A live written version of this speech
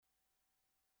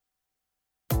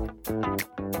Hi,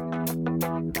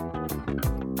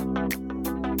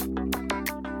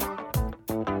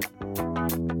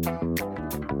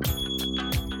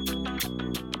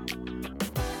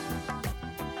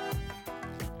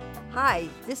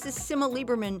 this is Simma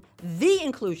Lieberman, the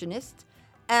inclusionist,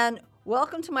 and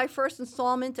welcome to my first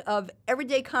installment of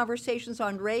Everyday Conversations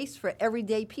on Race for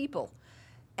Everyday People.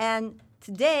 And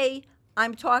today,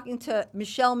 I'm talking to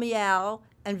Michelle Meow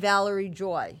and Valerie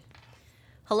Joi.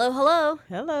 Hello, hello.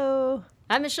 Hello.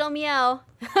 I'm Michelle Meow.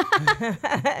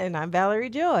 And I'm Valerie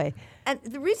Joi. And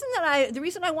the reason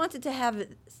I wanted to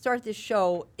start this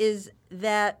show is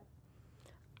that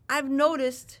I've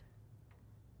noticed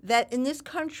that in this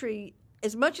country,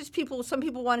 as much as some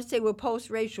people want to say we're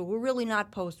post-racial, we're really not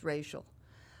post-racial.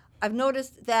 I've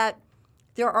noticed that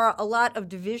there are a lot of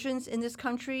divisions in this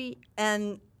country,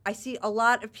 and I see a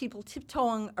lot of people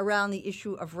tiptoeing around the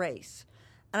issue of race.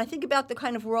 And I think about the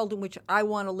kind of world in which I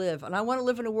want to live. And I want to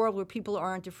live in a world where people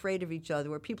aren't afraid of each other,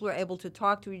 where people are able to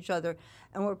talk to each other,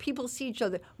 and where people see each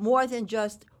other more than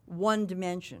just one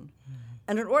dimension. Mm-hmm.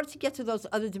 And in order to get to those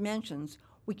other dimensions,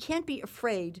 we can't be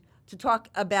afraid to talk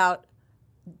about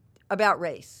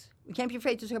race. We can't be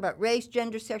afraid to talk about race,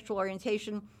 gender, sexual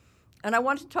orientation. And I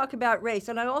want to talk about race.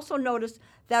 And I also noticed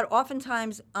that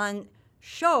oftentimes on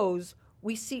shows,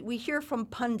 we hear from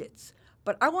pundits.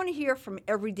 But I want to hear from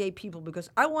everyday people because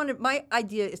my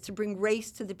idea is to bring race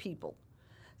to the people,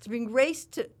 to bring race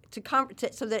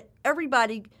so that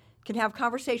everybody can have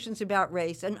conversations about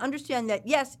race and understand that,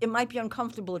 yes, it might be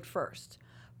uncomfortable at first,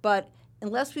 but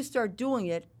unless we start doing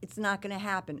it, it's not going to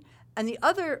happen. And the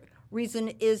other reason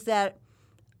is that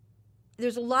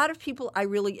there's a lot of people I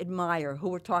really admire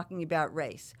who are talking about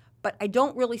race, but I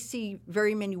don't really see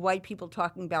very many white people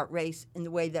talking about race in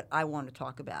the way that I want to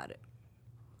talk about it.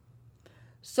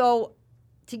 So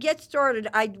to get started,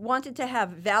 I wanted to have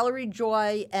Valerie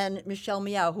Joi and Michelle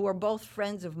Meow, who are both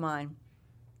friends of mine.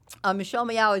 Michelle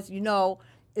Meow, as you know,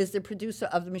 is the producer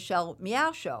of the Michelle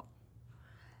Meow Show.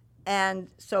 And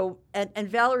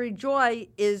Valerie Joi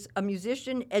is a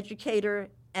musician, educator,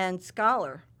 and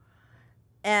scholar.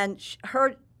 And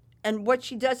what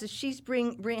she does is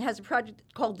has a project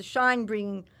called The Shine,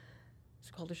 The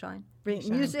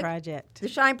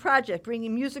Shine Project,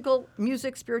 bringing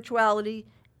music, spirituality,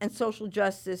 and social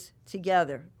justice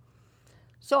together.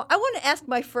 So I want to ask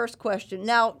my first question.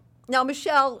 Now,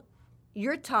 Michelle,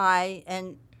 you're Thai,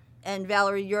 and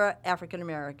Valerie, you're African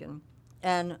American,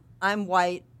 and I'm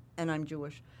white, and I'm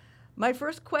Jewish. My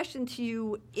first question to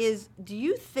you is, do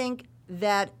you think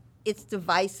that it's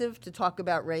divisive to talk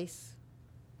about race?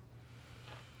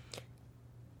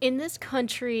 In this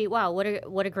country, wow, what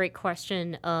a great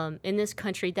question. In this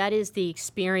country, that is the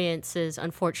experiences,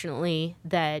 unfortunately,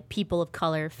 that people of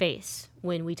color face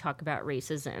when we talk about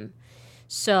racism.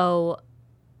 So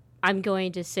I'm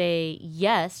going to say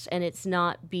yes, and it's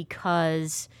not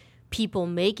because people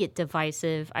make it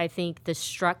divisive. I think the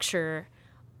structure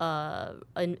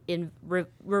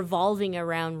revolving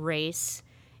around race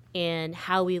and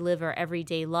how we live our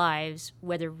everyday lives,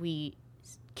 whether we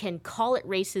can call it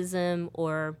racism,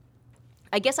 or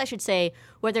I guess I should say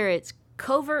whether it's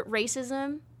covert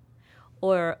racism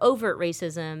or overt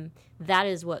racism, that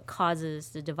is what causes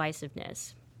the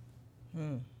divisiveness.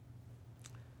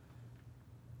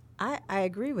 I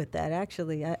agree with that,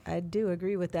 actually. I do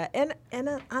agree with that. And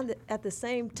at the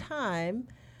same time,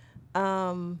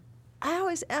 I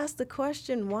always ask the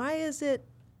question,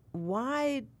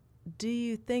 why do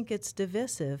you think it's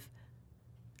divisive?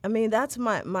 I mean, that's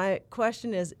my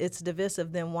question is, it's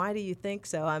divisive, then why do you think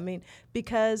so? I mean,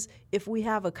 because if we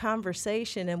have a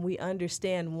conversation and we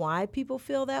understand why people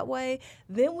feel that way,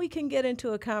 then we can get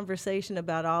into a conversation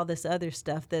about all this other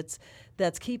stuff that's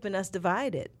keeping us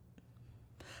divided.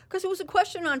 Because there was a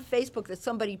question on Facebook that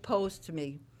somebody posed to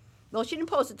me. Well, she didn't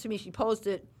pose it to me. She posed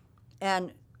it,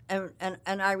 and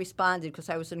I responded because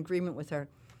I was in agreement with her.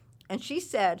 And she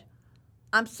said,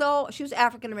 she was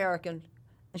African American,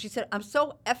 and she said, I'm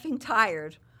so effing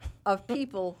tired of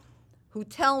people who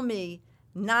tell me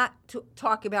not to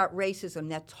talk about racism,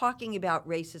 that talking about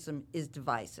racism is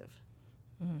divisive.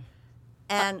 Mm.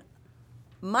 And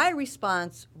my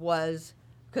response was,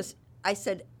 because I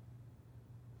said,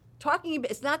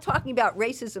 it's not talking about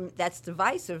racism that's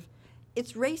divisive,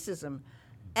 it's racism.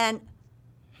 And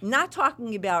not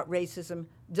talking about racism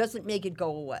doesn't make it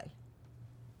go away.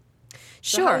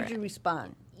 Sure. So how would you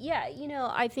respond? Yeah,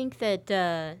 I think that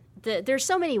there's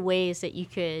so many ways that you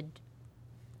could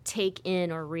take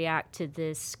in or react to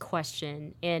this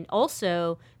question, and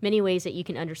also many ways that you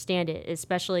can understand it,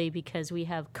 especially because we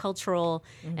have cultural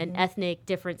and ethnic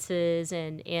differences,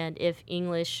 and if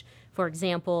English for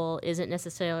example, isn't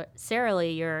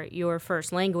necessarily your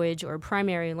first language or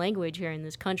primary language here in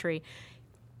this country.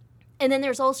 And then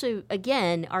there's also,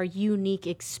 again, our unique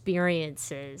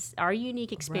experiences. Our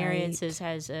unique experiences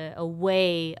has a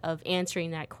way of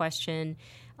answering that question.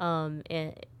 And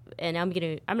I'm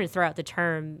gonna throw out the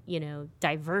term,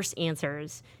 diverse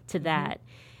answers to that.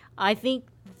 I think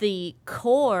the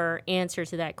core answer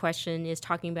to that question is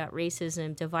talking about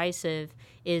racism, divisive,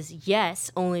 is yes,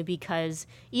 only because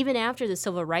even after the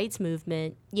civil rights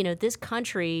movement, this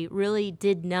country really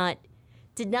did not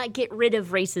get rid of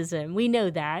racism. We know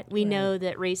that. We know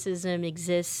that racism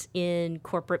exists in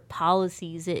corporate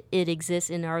policies. It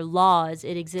exists in our laws.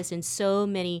 It exists in so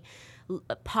many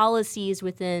policies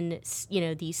within,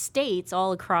 these states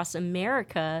all across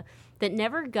America that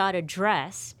never got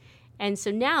addressed. And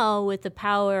so now with the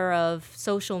power of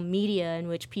social media in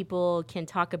which people can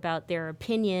talk about their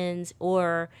opinions,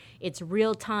 or it's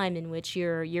real time in which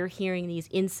you're hearing these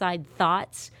inside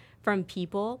thoughts from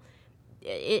people,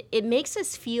 it makes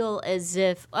us feel as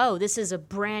if, oh, this is a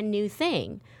brand new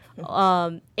thing.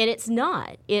 And it's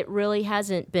not. It really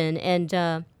hasn't been. And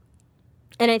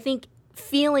I think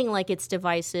feeling like it's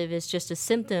divisive is just a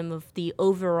symptom of the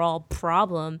overall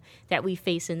problem that we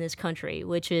face in this country,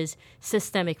 which is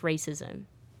systemic racism.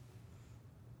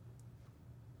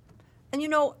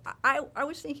 And I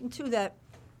was thinking too that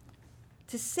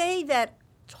to say that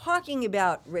talking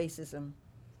about racism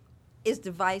is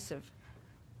divisive,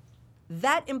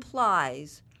 that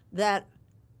implies that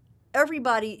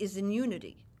everybody is in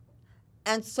unity.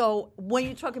 And so when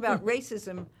you talk about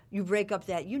racism, you break up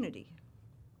that unity.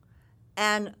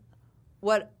 And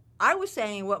what I was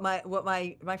saying, what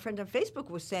my friend on Facebook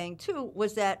was saying too,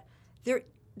 was that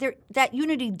that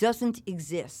unity doesn't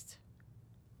exist.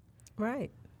 Right.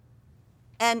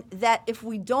 And that if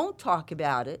we don't talk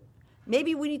about it,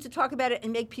 maybe we need to talk about it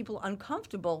and make people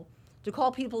uncomfortable to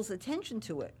call people's attention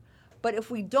to it. But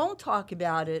if we don't talk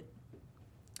about it,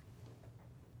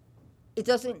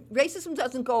 racism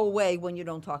doesn't go away when you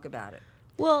don't talk about it.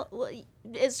 Well,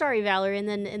 sorry, Valerie, and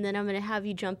then I'm going to have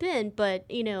you jump in. But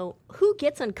who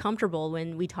gets uncomfortable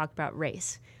when we talk about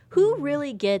race? Who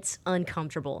really gets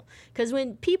uncomfortable? Because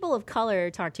when people of color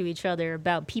talk to each other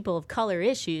about people of color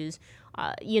issues,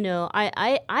 I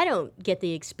don't get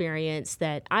the experience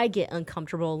that I get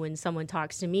uncomfortable when someone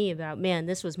talks to me about, man,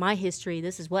 this was my history.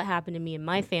 This is what happened to me and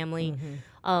my family.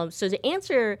 So to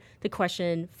answer the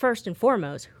question, first and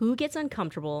foremost, who gets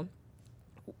uncomfortable?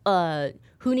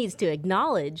 Who needs to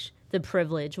acknowledge the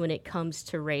privilege when it comes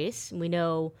to race? We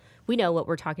know what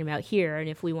we're talking about here, and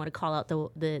if we want to call out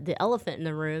the elephant in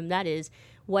the room, that is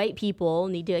white people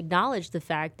need to acknowledge the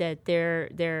fact that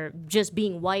they're just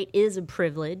being white is a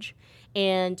privilege,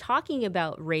 and talking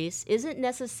about race isn't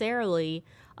necessarily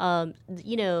a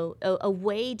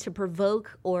way to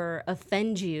provoke or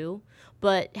offend you,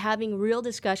 but having real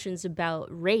discussions about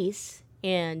race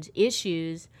and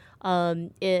issues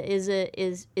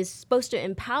is supposed to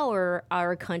empower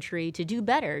our country to do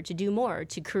better, to do more,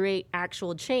 to create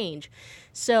actual change.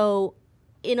 So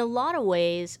in a lot of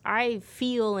ways, I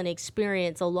feel and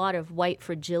experience a lot of white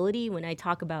fragility when I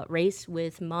talk about race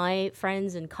with my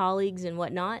friends and colleagues and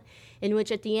whatnot, in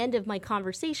which at the end of my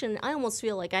conversation, I almost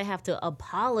feel like I have to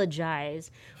apologize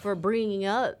for bringing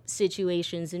up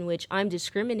situations in which I'm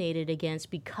discriminated against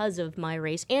because of my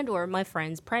race and or my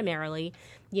friends, primarily,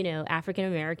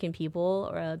 African-American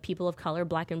people, or people of color,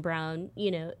 black and brown,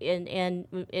 and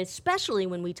especially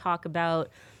when we talk about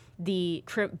the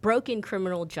broken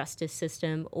criminal justice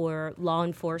system or law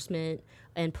enforcement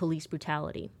and police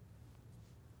brutality.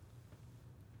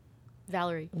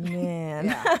 Valerie. Man.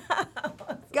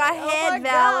 Go ahead,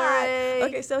 Valerie. God.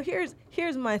 Okay, so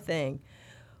here's my thing.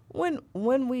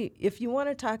 If you want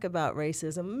to talk about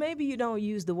racism, maybe you don't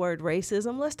use the word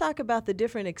racism. Let's talk about the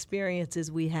different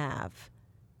experiences we have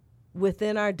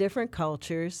within our different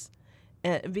cultures.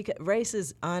 And because race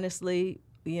is honestly,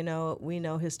 we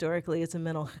know historically it's a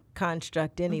mental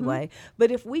construct anyway.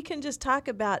 But if we can just talk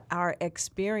about our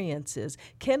experiences,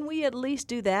 can we at least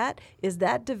do that? Is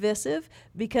that divisive?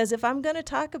 Because if I'm going to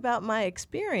talk about my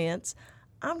experience,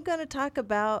 I'm going to talk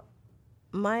about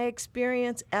my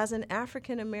experience as an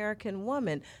African American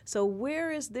woman. So where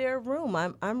is there room?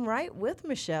 I'm right with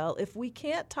Michelle. If we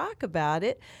can't talk about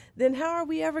it, then how are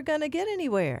we ever going to get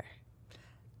anywhere?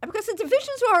 Because the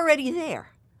divisions are already there.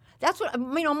 That's what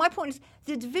my point is.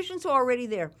 The divisions are already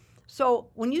there. So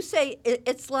when you say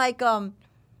it's like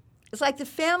the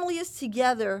family is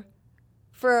together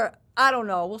for, I don't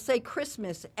know, we'll say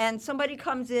Christmas, and somebody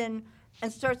comes in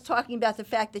and starts talking about the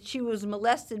fact that she was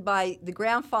molested by the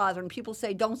grandfather, and people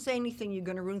say, "Don't say anything. You're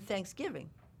going to ruin Thanksgiving."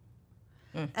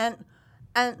 And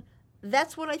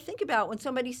that's what I think about when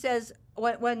somebody says,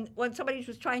 when somebody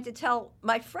was trying to tell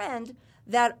my friend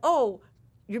that, oh,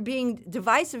 you're being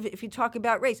divisive if you talk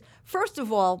about race. First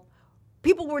of all,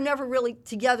 people were never really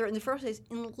together in the first place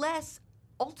unless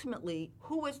ultimately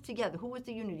who was together? Who was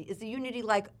the unity? Is the unity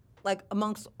like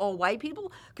amongst all white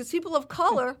people? Because people of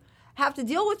color have to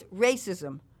deal with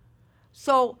racism.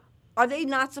 So are they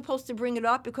not supposed to bring it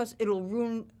up because it'll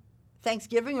ruin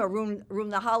Thanksgiving or ruin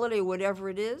the holiday or whatever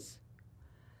it is?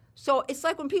 So it's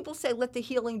like when people say, let the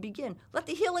healing begin. Let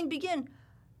the healing begin.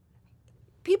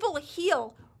 People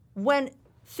heal when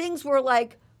things were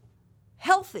like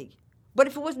healthy. But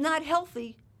if it was not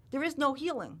healthy, there is no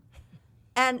healing.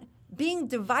 And being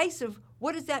divisive,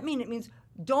 what does that mean? It means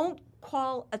don't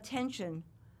call attention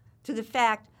to the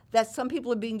fact that some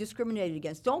people are being discriminated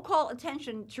against. Don't call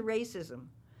attention to racism.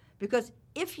 Because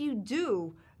if you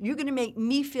do, you're going to make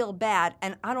me feel bad,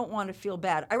 and I don't want to feel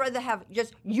bad. I'd rather have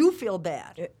just you feel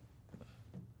bad.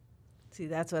 See,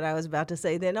 that's what I was about to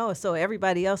say then. Oh, so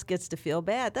everybody else gets to feel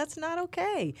bad. That's not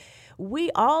okay.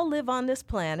 We all live on this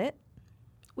planet.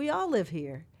 We all live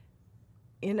here,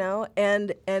 you know,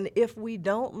 and if we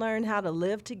don't learn how to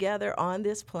live together on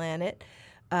this planet,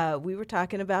 we were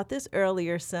talking about this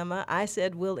earlier, Simma. I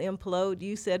said we'll implode.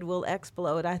 You said we'll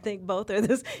explode. I think both are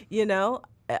this, you know.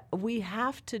 We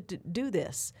have to do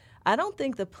this. I don't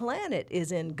think the planet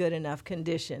is in good enough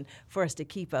condition for us to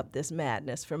keep up this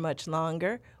madness for much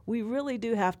longer. We really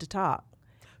do have to talk.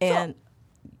 And,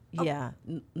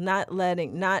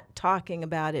 not talking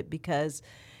about it because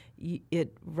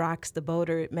it rocks the boat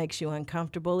or it makes you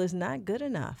uncomfortable is not good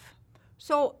enough.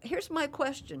 So here's my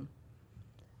question.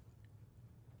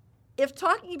 If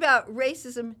talking about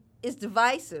racism is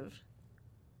divisive,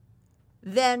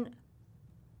 then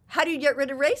how do you get rid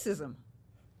of racism?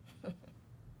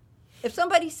 If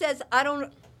somebody says, I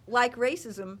don't like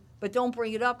racism, but don't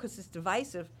bring it up because it's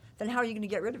divisive, then how are you going to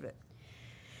get rid of it?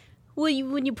 Well,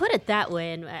 when you put it that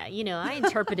way, and I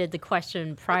interpreted the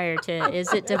question prior to,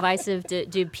 is it divisive?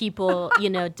 Do people,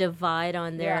 divide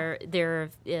on their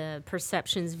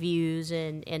perceptions, views,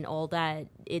 and all that?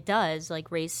 It does.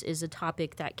 Like, race is a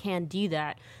topic that can do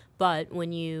that. But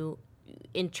when you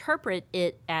interpret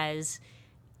it as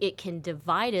it can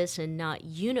divide us and not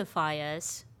unify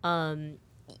us,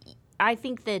 I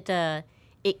think that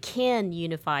it can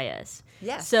unify us.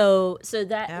 Yes. So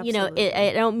that, Absolutely.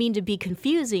 I don't mean to be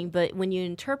confusing, but when you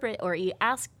interpret or you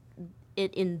ask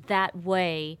it in that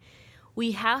way,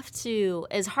 we have to,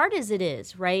 as hard as it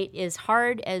is, right? As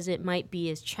hard as it might be,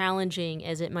 as challenging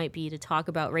as it might be to talk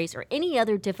about race or any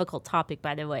other difficult topic,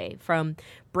 by the way, from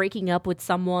breaking up with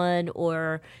someone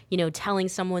or, telling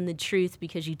someone the truth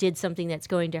because you did something that's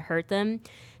going to hurt them.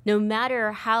 No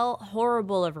matter how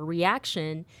horrible of a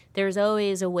reaction, there's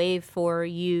always a way for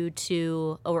you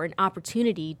to, or an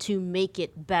opportunity to make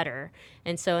it better.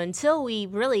 And so until we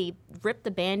really rip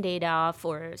the Band-Aid off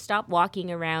or stop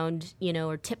walking around,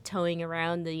 or tiptoeing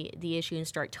around the issue and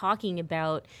start talking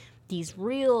about these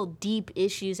real deep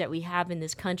issues that we have in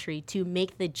this country to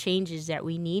make the changes that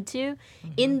we need to,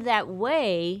 in that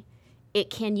way,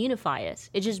 it can unify us.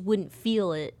 It just wouldn't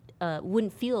feel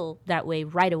that way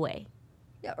right away.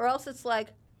 Yeah, or else it's like,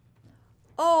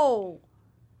 oh,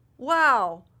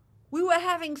 wow, we were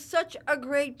having such a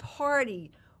great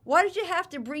party. Why did you have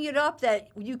to bring it up that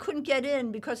you couldn't get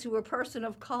in because you were a person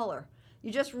of color?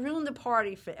 You just ruined the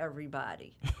party for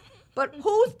everybody. But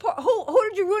who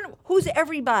did you ruin? Who's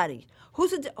everybody?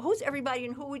 Who's everybody,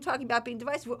 and who are we talking about being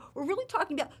divisive? We're really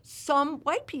talking about some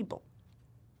white people.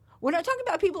 We're not talking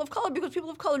about people of color because people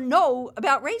of color know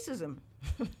about racism.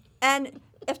 And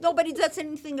if nobody does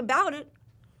anything about it,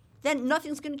 then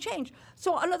nothing's going to change.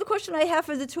 So another question I have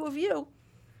for the two of you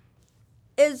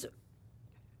is,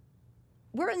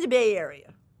 we're in the Bay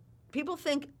Area. People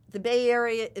think the Bay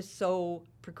Area is so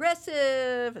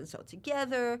progressive and so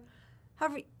together.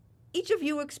 However, each of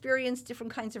you experienced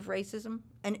different kinds of racism.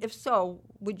 And if so,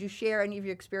 would you share any of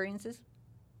your experiences?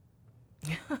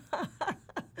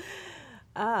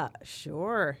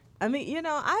 Sure. I mean,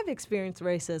 I've experienced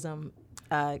racism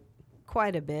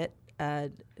quite a bit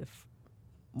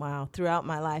throughout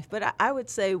my life. But I would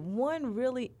say one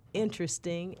really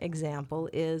interesting example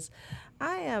is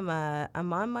I'm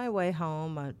on my way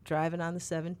home. I'm driving on the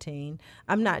 17.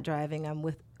 I'm not driving. I'm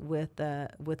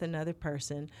with another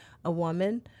person, a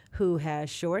woman who has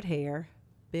short hair,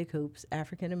 big hoops,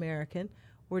 African American.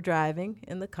 We're driving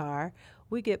in the car.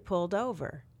 We get pulled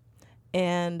over.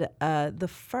 And the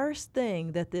first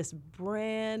thing that this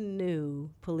brand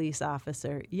new police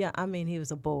officer, he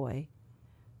was a boy,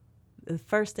 the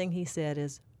first thing he said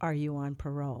is, "Are you on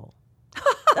parole?"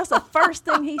 That's the first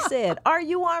thing he said. "Are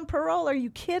you on parole? Are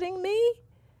you kidding me?"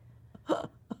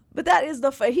 But that is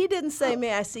he didn't say,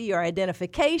 may I see your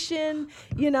identification?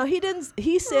 You know, he didn't.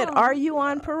 He said, are you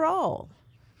on parole?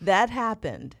 That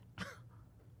happened.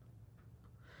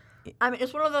 I mean,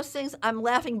 it's one of those things, I'm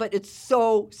laughing, but it's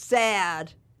so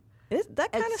sad.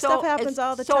 That kind of stuff happens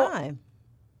all the time.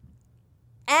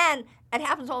 And it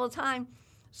happens all the time.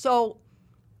 So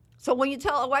when you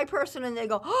tell a white person and they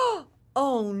go,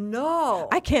 oh no.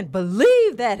 I can't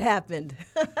believe that happened.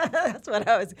 That's what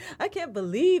I can't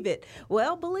believe it.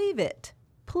 Well, believe it.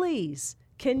 Please.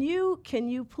 Can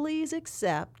you please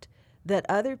accept that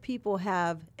other people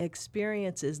have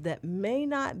experiences that may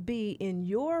not be in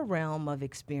your realm of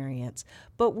experience,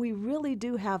 but we really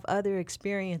do have other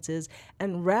experiences,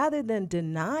 and rather than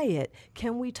deny it,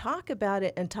 can we talk about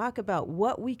it and talk about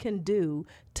what we can do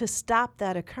to stop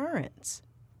that occurrence?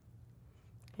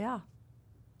 Yeah.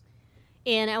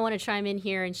 And I want to chime in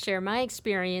here and share my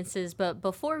experiences, but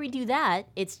before we do that,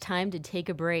 it's time to take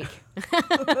a break.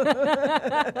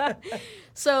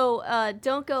 So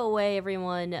don't go away,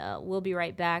 everyone. We'll be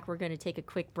right back. We're going to take a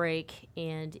quick break.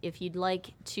 And if you'd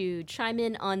like to chime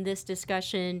in on this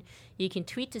discussion, you can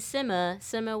tweet to Simma.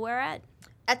 Simma, where at?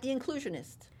 At The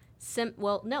Inclusionist.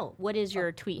 Well, no. What is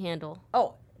your tweet handle?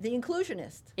 Oh, The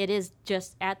Inclusionist. It is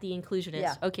just at The Inclusionist.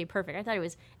 Yeah. Okay, perfect. I thought it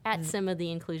was at Simma The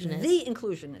Inclusionist. The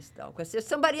Inclusionist, though, because there's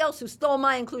somebody else who stole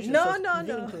my inclusionist. No.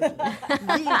 The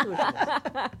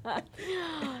Inclusionist.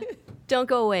 Don't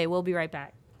go away. We'll be right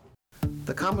back.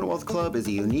 The Commonwealth Club is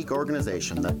a unique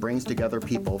organization that brings together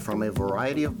people from a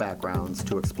variety of backgrounds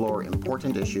to explore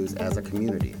important issues as a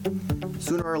community.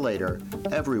 Sooner or later,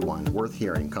 everyone worth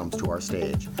hearing comes to our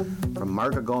stage. From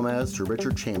Marga Gomez to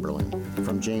Richard Chamberlain,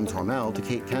 from James Hormel to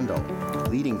Kate Kendall,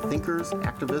 leading thinkers,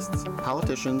 activists,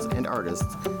 politicians, and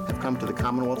artists have come to the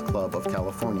Commonwealth Club of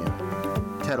California.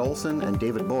 Ted Olson and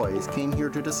David Boyes came here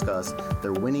to discuss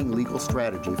their winning legal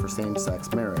strategy for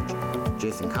same-sex marriage.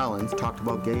 Jason Collins talked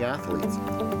about gay athletes.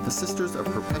 The Sisters of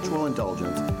Perpetual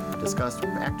Indulgence discussed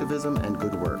activism and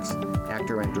good works.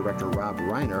 Actor and director Rob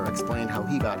Reiner explained how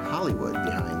he got Hollywood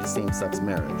behind same-sex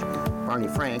marriage. Barney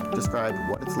Frank described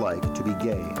what it's like to be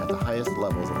gay at the highest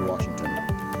levels of Washington.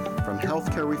 From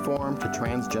healthcare reform to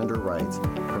transgender rights,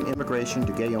 from immigration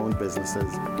to gay-owned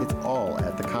businesses, it's all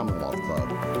at the Commonwealth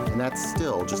Club. And that's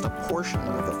still just a portion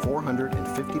of the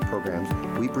 450 programs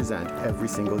we present every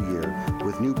single year,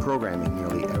 with new programming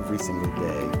nearly every single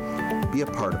day. Be a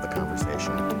part of the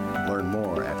conversation. Learn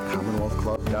more at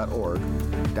commonwealthclub.org,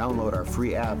 download our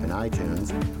free app in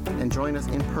iTunes, and join us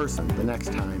in person the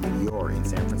next time you're in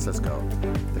San Francisco.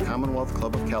 The Commonwealth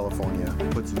Club of California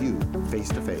puts you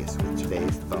face-to-face with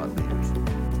today's thought leaders.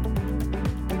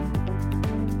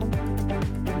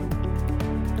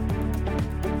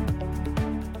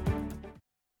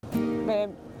 Babe,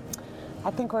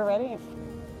 I think we're ready.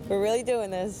 We're really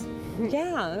doing this.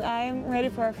 Yeah, I'm ready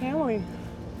for our family.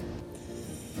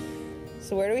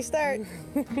 So where do we start?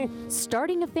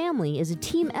 Starting a family is a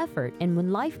team effort, and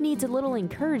when life needs a little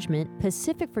encouragement,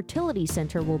 Pacific Fertility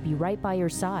Center will be right by your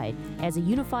side. As a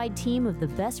unified team of the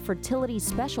best fertility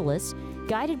specialists,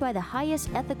 guided by the highest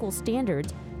ethical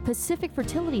standards, Pacific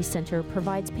Fertility Center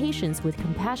provides patients with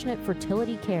compassionate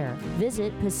fertility care.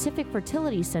 Visit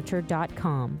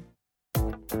pacificfertilitycenter.com.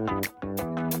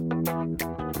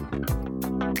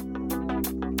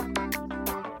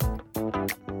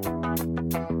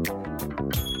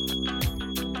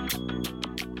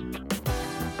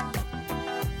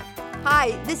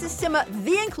 Hi, this is Simma,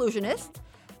 the Inclusionist,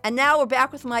 and now we're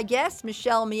back with my guests,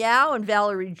 Michelle Meow and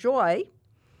Valerie Joi.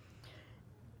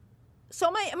 So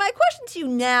my question to you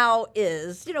now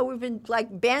is, we've been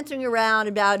like bantering around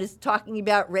about talking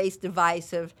about race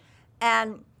divisive,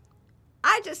 and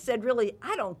I just said, really,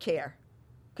 I don't care,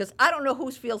 because I don't know who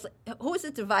is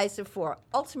it divisive for.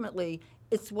 Ultimately,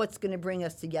 it's what's going to bring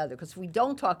us together, because if we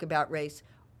don't talk about race,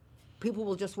 people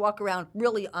will just walk around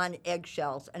really on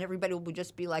eggshells, and everybody will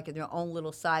just be like in their own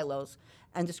little silos,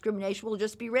 and discrimination will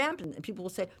just be rampant. And people will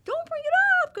say, don't bring it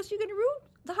up because you're going to ruin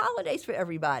the holidays for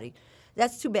everybody.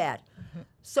 That's too bad. Mm-hmm.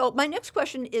 So my next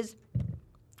question is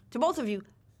to both of you,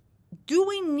 do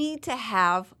we need to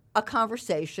have a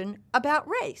conversation about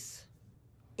race?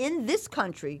 In this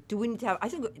country, do we need to have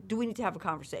a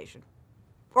conversation?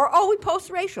 Or are we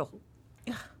post-racial?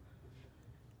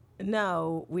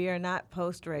 No, we are not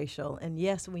post-racial, and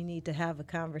yes, we need to have a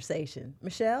conversation.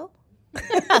 Michelle?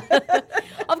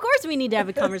 Of course we need to have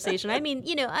a conversation. I mean,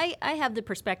 I have the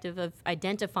perspective of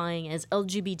identifying as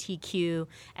LGBTQ,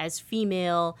 as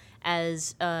female,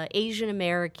 as Asian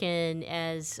American,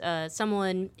 as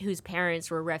someone whose parents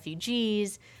were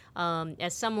refugees,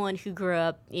 as someone who grew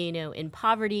up, in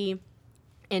poverty.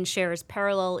 and shares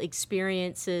parallel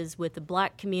experiences with the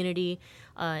Black community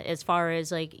as far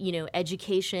as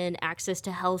education, access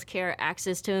to healthcare,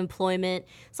 access to employment.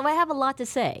 So I have a lot to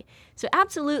say. So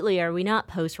absolutely, are we not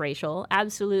post-racial?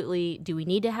 Absolutely, do we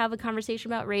need to have a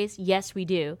conversation about race? Yes, we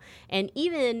do. And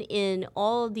even in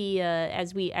all the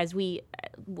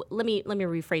let me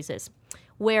rephrase this,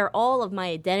 where all of my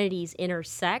identities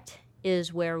intersect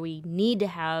is where we need to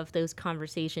have those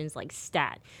conversations like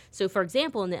stat. So for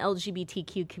example, in the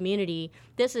LGBTQ community,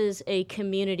 this is a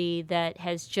community that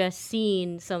has just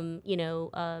seen some,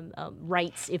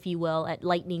 rights, if you will, at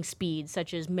lightning speed,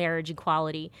 such as marriage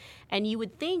equality. And you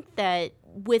would think that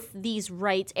with these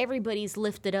rights, everybody's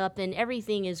lifted up and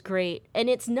everything is great, and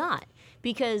it's not.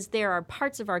 Because there are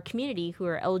parts of our community who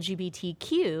are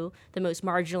LGBTQ, the most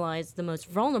marginalized, the most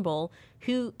vulnerable,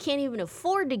 who can't even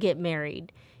afford to get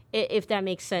married, if that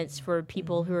makes sense for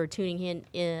people who are tuning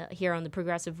in here on the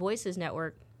Progressive Voices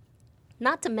Network.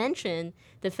 Not to mention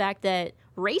the fact that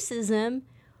racism,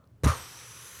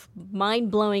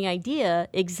 mind-blowing idea,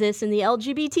 exists in the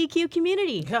LGBTQ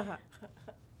community.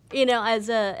 As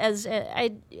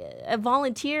a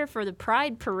volunteer for the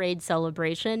Pride Parade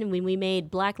celebration, when we made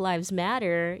Black Lives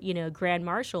Matter, Grand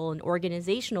Marshal, an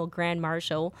organizational Grand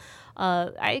Marshal,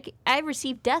 I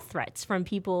received death threats from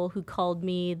people who called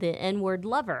me the N-word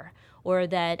lover, or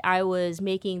that I was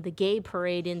making the gay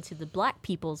parade into the Black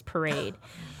people's parade.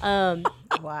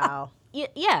 Wow.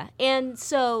 Yeah, and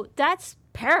so that's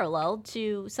parallel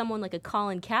to someone like a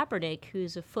Colin Kaepernick,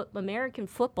 who's a American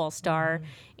football star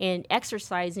and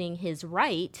exercising his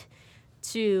right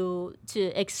to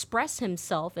express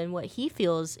himself and what he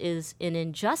feels is an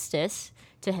injustice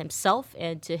to himself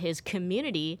and to his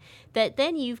community, that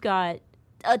then you've got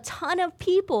a ton of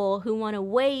people who want to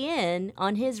weigh in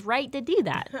on his right to do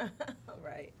that.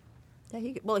 Right.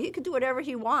 Yeah, he could do whatever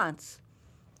he wants.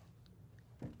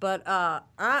 But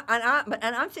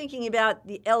I'm thinking about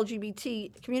the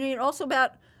LGBT community and also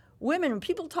about women. When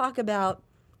people talk about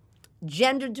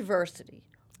gender diversity,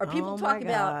 or people talk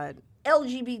about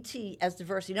LGBT as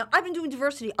diversity. Now, I've been doing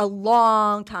diversity a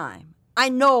long time. I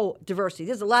know diversity.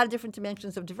 There's a lot of different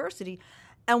dimensions of diversity.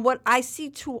 And what I see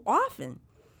too often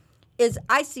is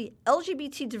I see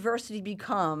LGBT diversity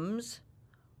becomes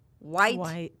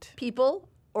white people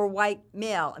or white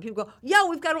male. And people go, yeah,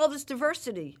 we've got all this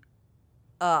diversity.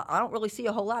 I don't really see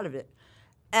a whole lot of it.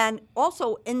 And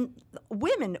also in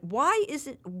women, why is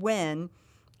it when,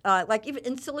 like even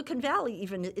in Silicon Valley,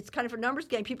 even it's kind of a numbers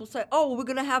game. People say, oh, we're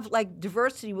going to have like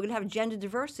diversity. We're going to have gender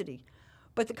diversity.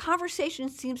 But the conversation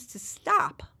seems to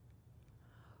stop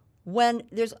when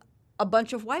there's a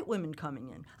bunch of white women coming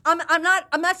in.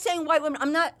 I'm not saying white women.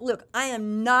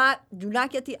 Do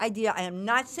not get the idea. I am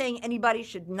not saying anybody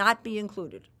should not be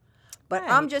included. But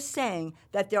right. I'm just saying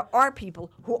that there are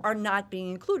people who are not being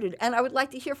included. And I would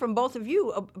like to hear from both of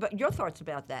you about your thoughts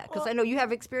about that, because I know you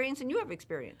have experience and you have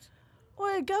experience.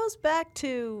 Well, it goes back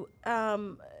to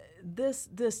this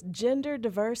gender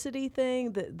diversity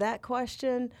thing, that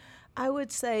question. I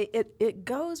would say it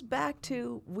goes back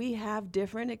to we have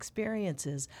different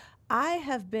experiences. I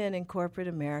have been in corporate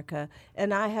America,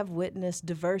 and I have witnessed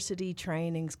diversity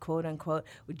trainings, quote unquote,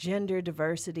 with gender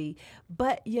diversity.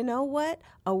 But you know what?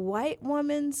 A white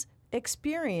woman's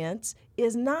experience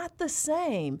is not the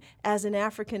same as an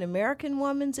African American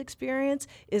woman's experience,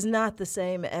 is not the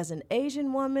same as an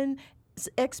Asian woman's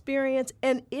experience,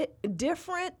 and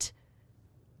different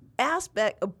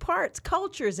aspect of parts,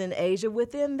 cultures in Asia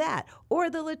within that,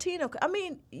 or the Latino. I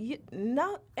mean,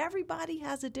 not everybody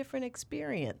has a different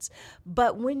experience.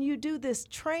 But when you do this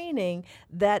training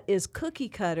that is cookie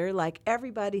cutter, like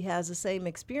everybody has the same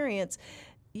experience,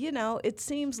 it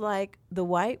seems like the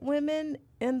white women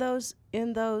in those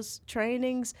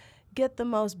trainings get the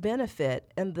most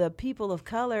benefit, and the people of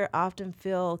color often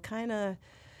feel kind of,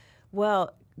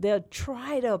 they'll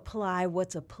try to apply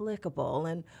what's applicable,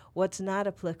 and what's not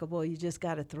applicable, you just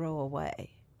got to throw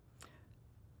away.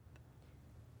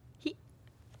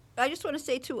 I just want to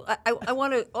say, too, I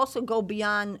want to also go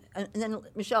beyond, and then,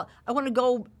 Michelle, I want to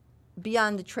go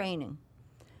beyond the training.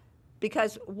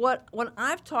 Because when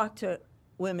I've talked to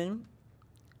women,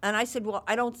 and I said, well,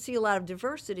 I don't see a lot of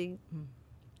diversity,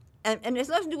 and it has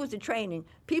nothing to do with the training,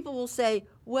 people will say,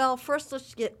 well, first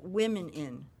let's get women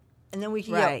in. And then we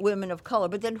can get women of color.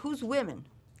 But then who's women?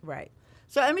 Right.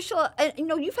 So, and Michelle,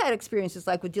 you've had experiences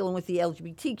like with dealing with the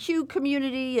LGBTQ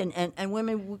community and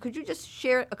women. Could you just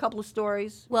share a couple of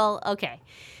stories? Well, okay.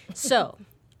 So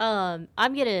I'm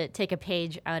going to take a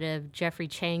page out of Jeffrey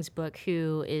Chang's book,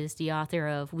 who is the author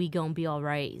of We Gon' Be All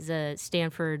Right. He's a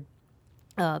Stanford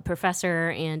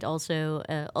professor and also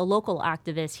a local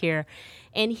activist here.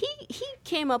 And he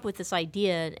came up with this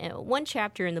idea. One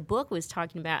chapter in the book was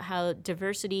talking about how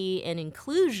diversity and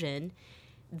inclusion,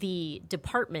 the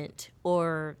department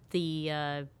or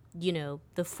the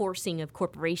forcing of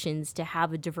corporations to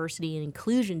have a diversity and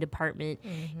inclusion department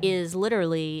is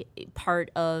literally part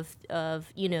of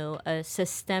a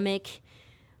systemic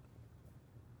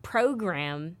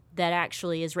program that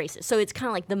actually is racist. So it's kind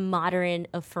of like the modern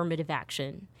affirmative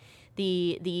action,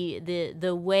 the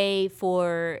way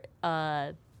for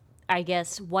I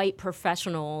guess white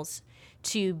professionals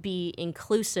to be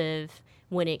inclusive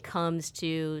when it comes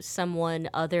to someone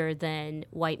other than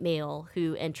white male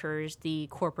who enters the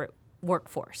corporate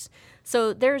workforce.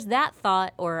 So there's that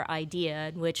thought or idea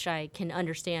in which I can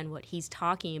understand what he's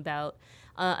talking about.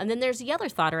 And then there's the other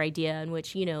thought or idea in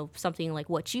which, something like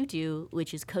what you do,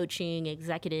 which is coaching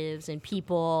executives and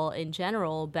people in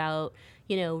general about,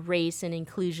 race and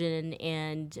inclusion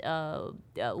and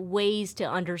ways to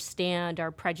understand our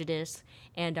prejudice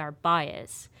and our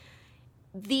bias.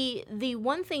 The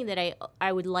one thing that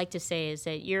I would like to say is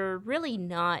that you're really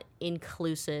not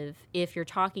inclusive if you're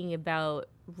talking about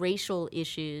racial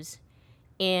issues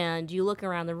and you look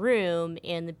around the room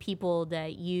and the people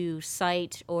that you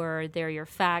cite or they're your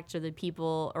facts or the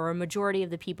people or a majority of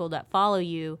the people that follow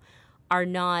you are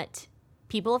not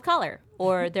people of color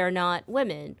or they're not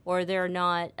women or they're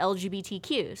not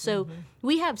LGBTQ. So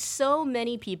we have so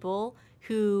many people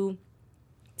who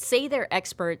say they're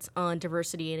experts on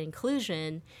diversity and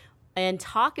inclusion and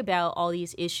talk about all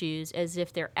these issues as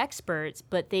if they're experts,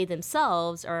 but they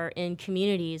themselves are in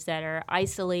communities that are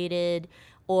isolated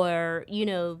or,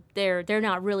 they're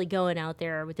not really going out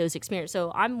there with those experiences.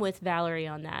 So I'm with Valerie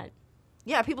on that.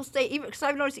 Yeah, people stay, even because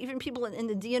I've noticed even people in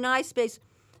the D&I space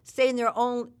stay in their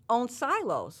own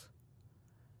silos.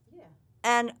 Yeah.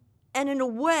 And in a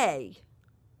way,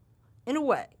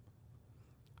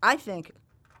 I think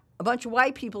a bunch of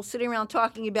white people sitting around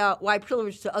talking about white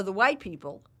privilege to other white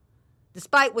people,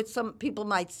 despite what some people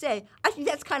might say, I think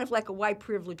that's kind of like a white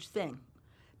privilege thing.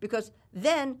 Because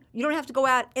then you don't have to go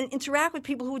out and interact with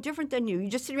people who are different than you. You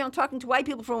just sit around talking to white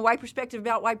people from a white perspective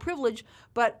about white privilege,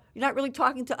 but you're not really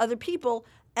talking to other people.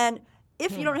 And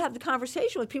if you don't have the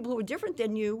conversation with people who are different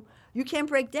than you, you can't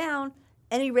break down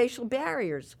any racial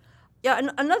barriers. Yeah,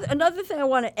 and another thing I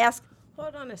want to ask.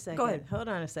 Hold on a second. Go ahead. Hold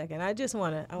on a second. I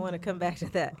want to come back to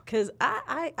that because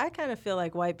I kind of feel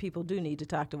like white people do need to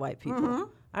talk to white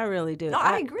people. I really do. No,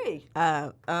 I agree.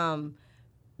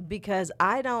 Because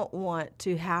I don't want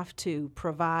to have to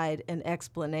provide an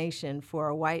explanation for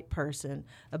a white person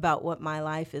about what my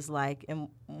life is like and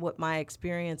what my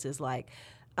experience is like,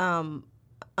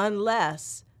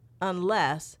 unless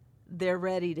they're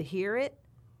ready to hear it.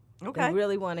 Okay. They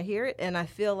really want to hear it. And I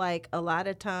feel like a lot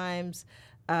of times,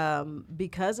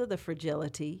 because of the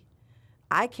fragility,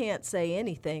 I can't say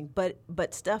anything,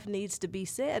 but stuff needs to be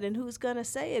said, and who's going to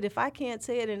say it? If I can't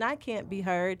say it and I can't be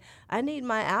heard, I need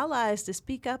my allies to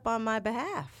speak up on my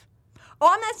behalf. Oh,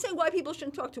 I'm not saying white people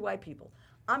shouldn't talk to white people.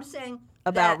 I'm saying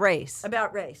About race.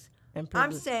 About race. And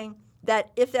I'm saying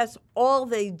that if that's all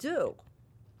they do,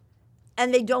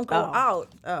 and they don't go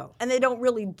out, and they don't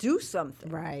really do something.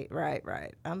 Right.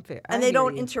 I'm fair. And they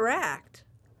don't interact,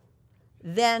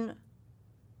 then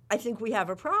I think we have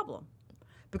a problem.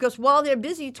 Because while they're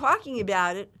busy talking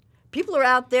about it, people are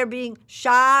out there being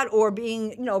shot or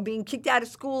being kicked out of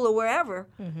school or wherever,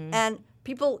 and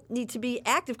people need to be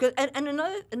active. And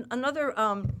another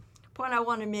point I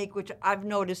want to make, which I've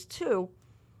noticed too,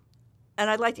 and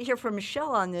I'd like to hear from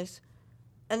Michelle on this,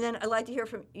 and then I'd like to hear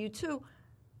from you too,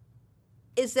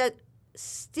 is that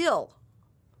still,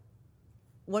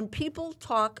 when people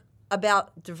talk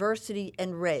about diversity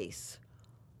and race,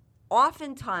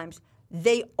 oftentimes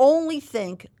they only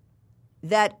think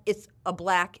that it's a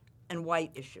black and white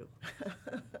issue.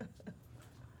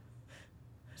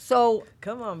 So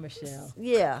come on, Michelle.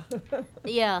 Yeah.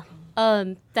 Yeah.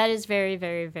 That is very,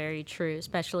 very, very true,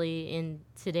 especially in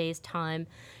today's time.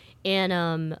 And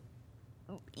I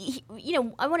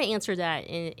want to answer that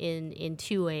in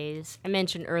two ways. I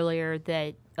mentioned earlier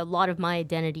that a lot of my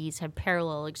identities have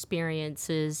parallel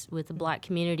experiences with the black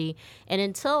community. And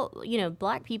until,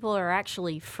 black people are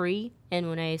actually free, and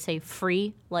when I say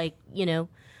free, like,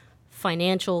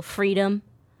 financial freedom,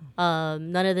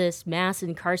 none of this mass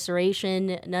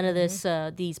incarceration, none of this,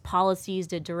 these policies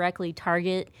to directly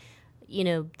target,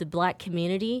 the black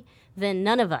community, then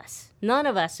none of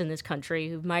us in this country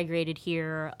who've migrated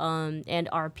here and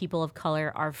are people of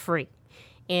color are free.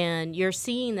 And you're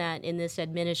seeing that in this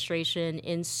administration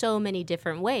in so many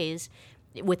different ways,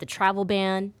 with the travel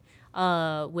ban,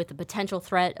 with the potential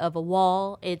threat of a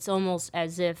wall. It's almost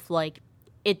as if, like,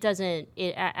 it doesn't.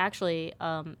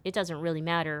 It doesn't really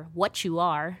matter what you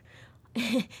are.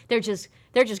 they're just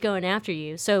going after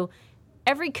you. So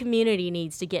every community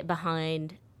needs to get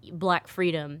behind Black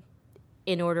freedom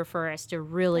in order for us to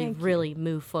really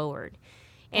move forward.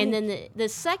 And then the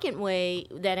second way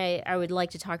that I would like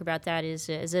to talk about that is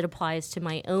as it applies to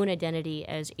my own identity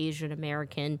as Asian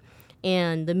American.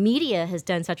 And the media has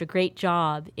done such a great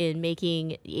job in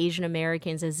making Asian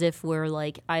Americans as if we're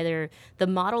like either the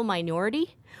model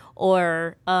minority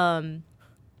or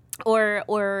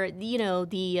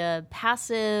the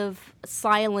passive,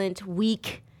 silent,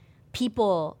 weak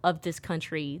people of this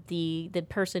country, the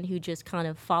person who just kind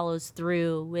of follows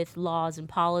through with laws and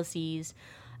policies.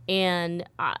 And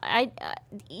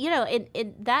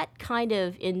that kind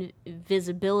of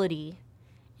invisibility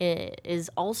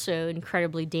is also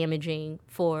incredibly damaging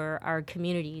for our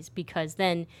communities, because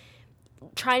then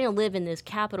trying to live in this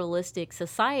capitalistic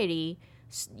society,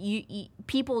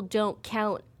 people don't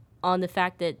count on the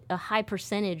fact that a high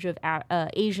percentage of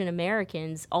Asian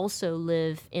Americans also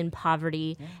live in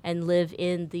poverty and live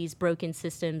in these broken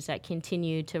systems that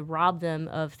continue to rob them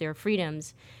of their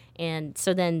freedoms. And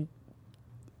so then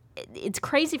it's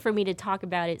crazy for me to talk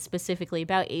about it specifically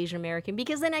about Asian American,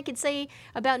 because then I could say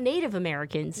about Native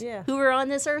Americans who were on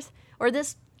this earth or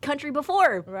this country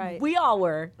before we all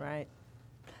were. Right.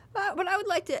 But I would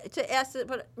like to ask it,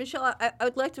 but Michelle, I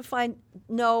would like to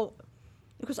know,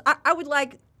 because I would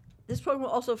like this program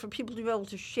also for people to be able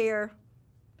to share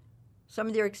some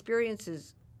of their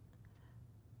experiences.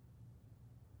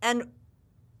 And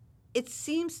it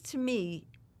seems to me,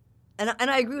 and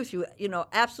I agree with you,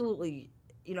 absolutely,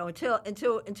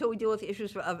 until we deal with the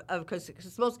issues because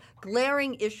the most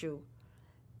glaring issue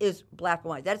is black and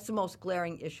white. That's the most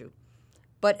glaring issue.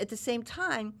 But at the same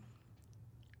time,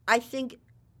 I think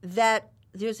that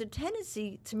there's a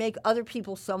tendency to make other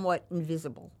people somewhat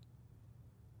invisible.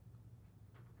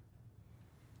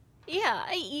 Yeah,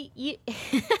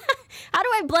 how do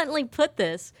I bluntly put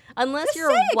this? Unless Just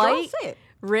you're say it, girl, white, say it.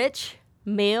 rich,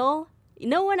 male,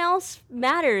 no one else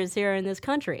matters here in this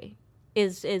country.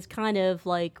 Is kind of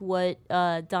like what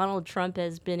Donald Trump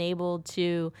has been able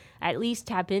to at least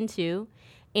tap into,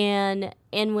 and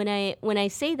when I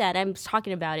say that, I'm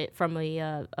talking about it from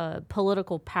a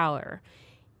political power.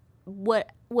 What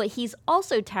he's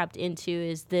also tapped into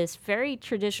is this very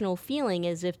traditional feeling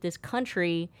as if this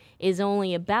country is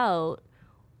only about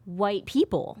white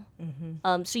people.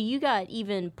 Mm-hmm. So you got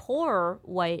even poor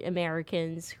white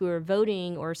Americans who are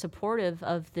voting or supportive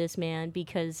of this man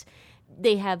because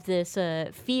they have this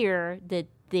fear that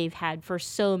they've had for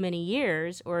so many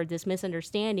years, or this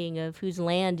misunderstanding of whose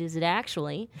land is it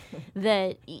actually,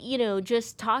 that,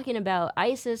 just talking about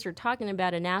ISIS or talking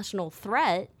about a national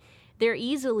threat, they're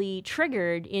easily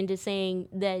triggered into saying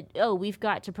that, we've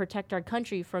got to protect our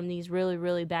country from these really,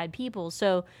 really bad people.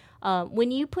 So when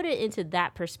you put it into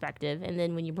that perspective, and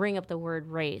then when you bring up the word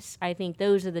race, I think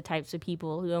those are the types of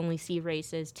people who only see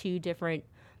race as two different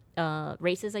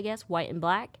races, I guess, white and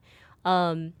black.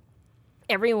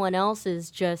 Everyone else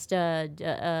is just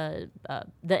the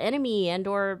enemy and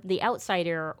or the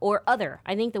outsider or other.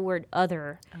 I think the word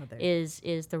other. is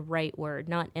the right word,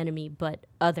 not enemy, but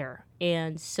other.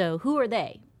 And so who are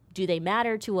they? Do they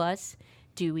matter to us?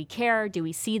 Do we care? Do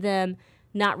we see them?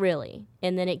 Not really.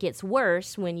 And then it gets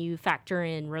worse when you factor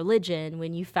in religion,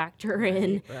 when you factor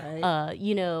in,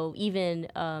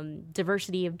 even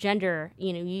diversity of gender.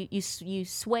 You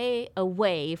sway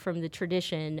away from the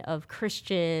tradition of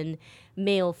Christian,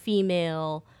 male,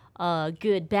 female,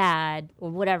 good, bad,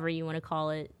 or whatever you want to call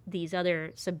it. These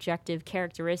other subjective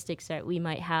characteristics that we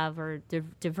might have, or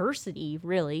diversity,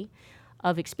 really,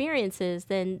 of experiences,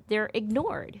 then they're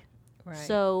ignored. Right.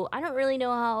 So I don't really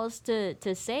know how else to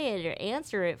say it or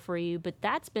answer it for you, but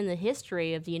that's been the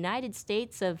history of the United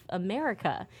States of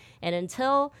America. And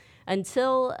until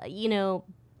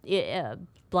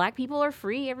black people are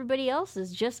free, everybody else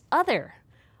is just other.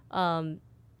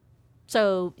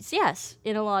 So yes,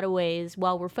 in a lot of ways,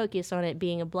 while we're focused on it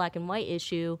being a black and white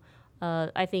issue,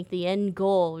 I think the end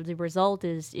goal, the result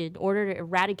is, in order to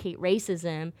eradicate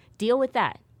racism, deal with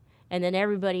that, and then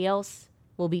everybody else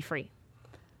will be free.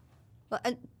 Well,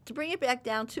 and to bring it back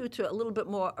down, to a little bit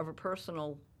more of a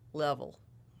personal level,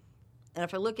 and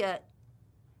if I look at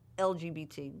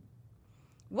LGBT,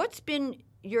 what's been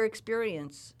your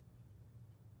experience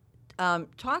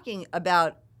talking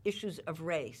about issues of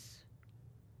race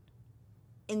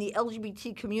in the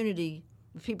LGBT community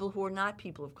with people who are not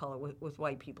people of color, with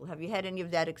white people? Have you had any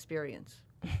of that experience?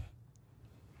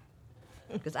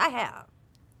 Because I have.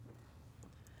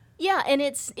 Yeah, and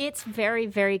it's very,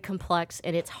 very complex,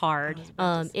 and it's hard.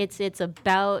 It's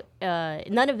about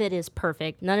none of it is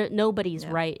perfect. Nobody's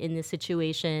right in this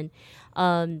situation.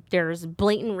 There's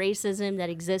blatant racism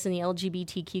that exists in the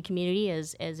LGBTQ community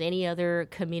as any other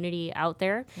community out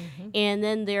there, and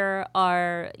then there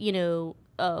are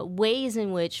ways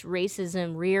in which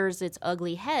racism rears its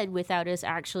ugly head without us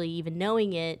actually even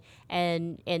knowing it,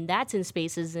 and that's in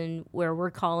spaces where we're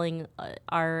calling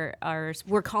ourselves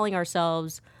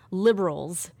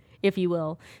liberals, if you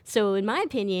will. So in my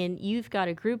opinion, you've got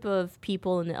a group of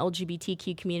people in the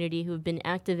LGBTQ community who have been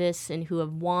activists and who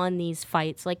have won these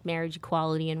fights like marriage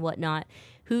equality and whatnot,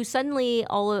 who suddenly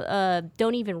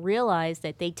don't even realize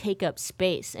that they take up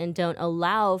space and don't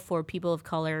allow for people of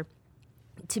color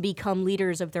to become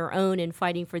leaders of their own and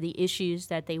fighting for the issues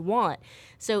that they want.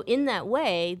 So in that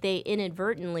way, they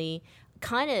inadvertently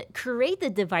kind of create the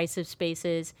divisive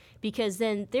spaces, because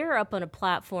then they're up on a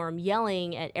platform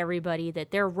yelling at everybody that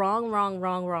they're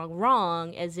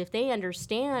wrong, as if they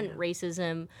understand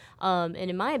racism. And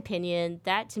in my opinion,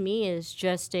 that to me is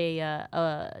just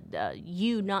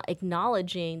you not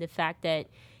acknowledging the fact that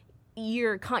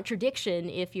you're a contradiction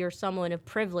if you're someone of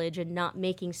privilege and not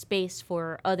making space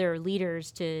for other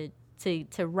leaders to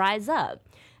rise up.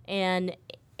 And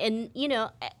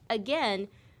again,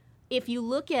 if you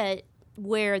look at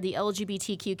where the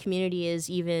LGBTQ community is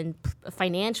even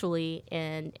financially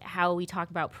and how we talk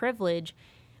about privilege,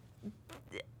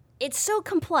 it's so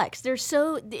complex.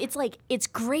 It's like, it's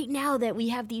great now that we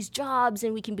have these jobs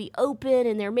and we can be open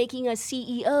and they're making us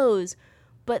CEOs,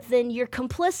 but then you're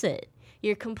complicit.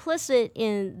 You're complicit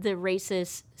in the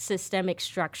racist systemic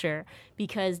structure,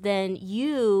 because then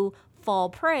you fall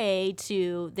prey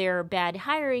to their bad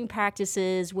hiring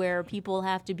practices where people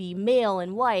have to be male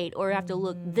and white, or have to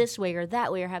look this way or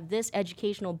that way, or have this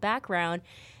educational background.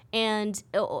 And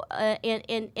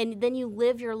then you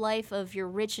live your life of your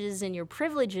riches and your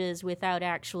privileges without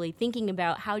actually thinking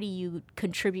about how do you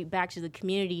contribute back to the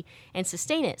community and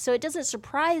sustain it. So it doesn't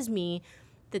surprise me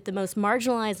that the most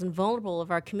marginalized and vulnerable of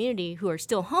our community who are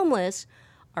still homeless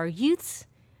are youths,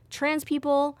 trans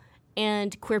people,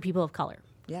 and queer people of color.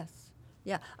 Yes.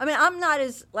 Yeah. I mean, I'm not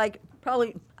as,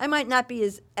 I might not be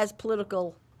as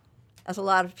political as a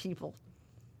lot of people.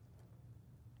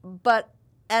 But,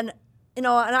 and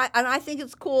I think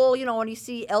it's cool, when you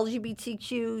see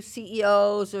LGBTQ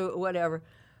CEOs or whatever.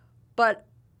 But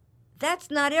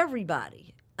that's not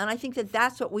everybody. And I think that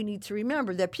that's what we need to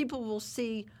remember, that people will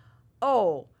see,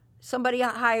 oh, somebody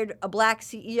hired a black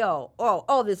CEO.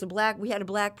 We had a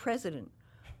black president.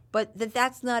 But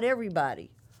that's not everybody.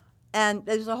 And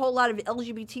there's a whole lot of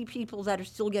LGBT people that are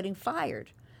still getting fired.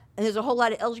 And there's a whole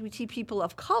lot of LGBT people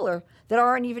of color that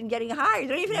aren't even getting hired.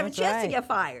 They don't even have a chance to get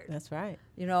fired. That's right.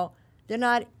 They're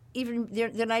not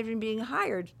even being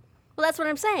hired. Well, that's what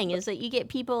I'm saying, is that you get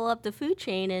people up the food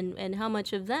chain, and how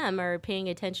much of them are paying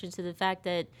attention to the fact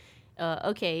that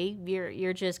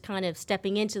you're just kind of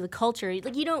stepping into the culture.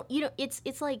 Like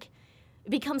it's like it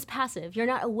becomes passive. You're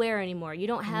not aware anymore. You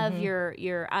don't have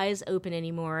your eyes open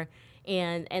anymore.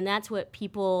 And that's what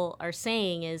people are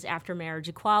saying is after marriage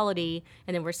equality,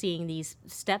 and then we're seeing these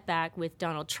step back with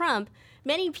Donald Trump.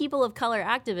 Many people of color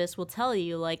activists will tell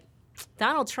you, like,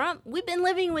 Donald Trump, we've been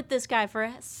living with this guy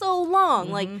for so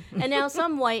long. And now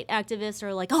some white activists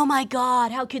are like, oh my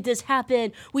God, how could this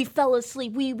happen? We fell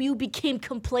asleep. We became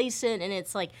complacent. And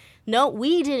it's like, no,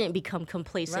 we didn't become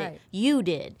complacent. Right. You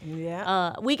did.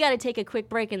 Yeah. We got to take a quick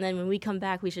break, and then when we come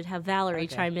back, we should have Valerie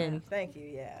chime in. Thank you,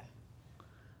 yeah.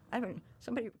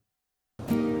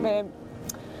 Babe,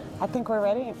 I think we're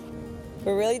ready.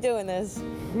 We're really doing this.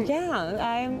 Yeah,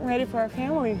 I'm ready for our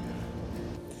family.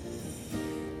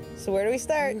 So where do we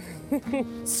start?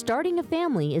 Starting a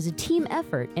family is a team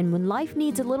effort, and when life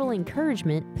needs a little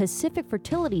encouragement, Pacific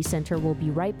Fertility Center will be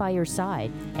right by your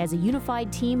side. As a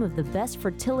unified team of the best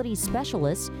fertility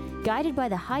specialists, guided by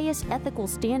the highest ethical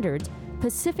standards,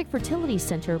 Pacific Fertility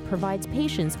Center provides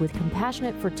patients with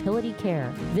compassionate fertility care.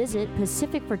 Visit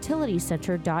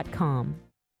pacificfertilitycenter.com.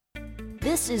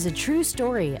 This is a true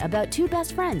story about two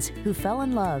best friends who fell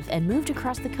in love and moved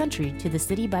across the country to the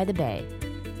city by the bay.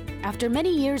 After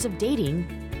many years of dating,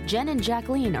 Jen and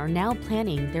Jacqueline are now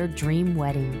planning their dream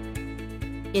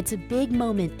wedding. It's a big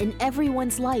moment in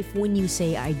everyone's life when you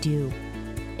say I do,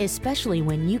 especially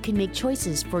when you can make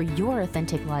choices for your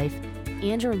authentic life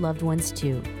and your loved ones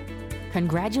too.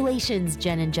 Congratulations,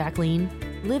 Jen and Jacqueline.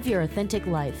 Live your authentic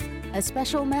life. A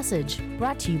special message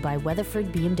brought to you by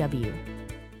Weatherford BMW.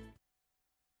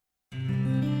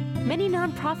 Many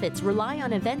nonprofits rely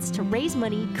on events to raise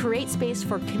money, create space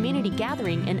for community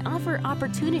gathering, and offer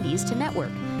opportunities to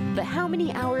network. But how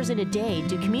many hours in a day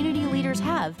do community leaders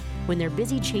have when they're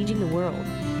busy changing the world?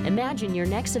 Imagine your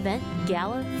next event,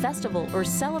 gala, festival, or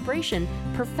celebration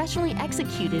professionally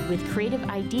executed with creative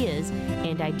ideas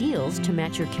and ideals to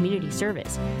match your community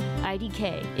service.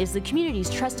 IDK is the community's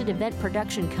trusted event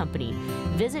production company.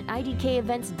 Visit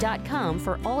idkevents.com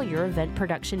for all your event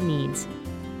production needs.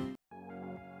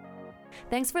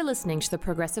 Thanks for listening to the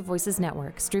Progressive Voices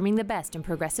Network, streaming the best in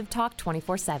progressive talk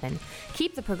 24/7.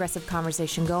 Keep the progressive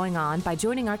conversation going on by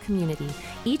joining our community.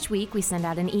 Each week, we send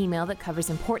out an email that covers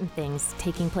important things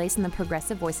taking place in the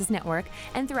Progressive Voices Network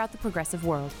and throughout the progressive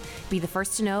world. Be the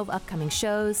first to know of upcoming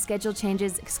shows, schedule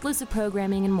changes, exclusive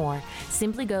programming, and more.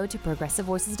 Simply go to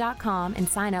progressivevoices.com and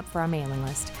sign up for our mailing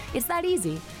list. It's that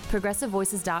easy.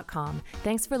 progressivevoices.com.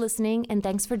 Thanks for listening, and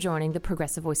thanks for joining the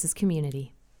Progressive Voices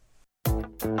community.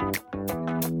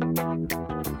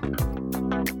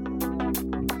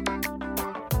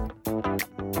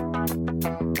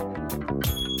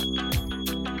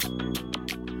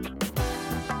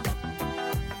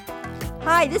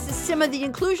 Hi, this is Simma the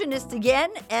Inclusionist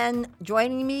again, and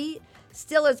joining me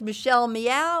still is Michelle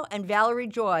Meow and Valerie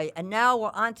Joi. And now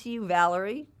we're on to you,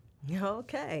 Valerie.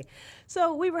 Okay.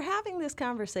 So we were having this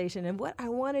conversation, and what I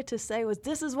wanted to say was,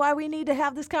 this is why we need to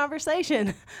have this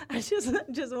conversation. I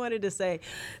just wanted to say,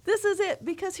 this is it,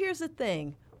 because here's the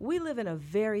thing. We live in a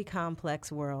very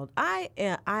complex world. I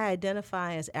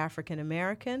identify as African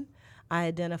American. I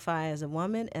identify as a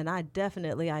woman, and I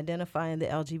definitely identify in the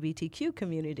LGBTQ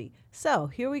community. So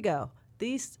here we go.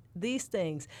 These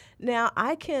things. Now,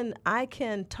 I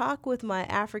can talk with my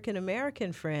African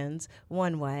American friends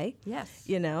one way. Yes.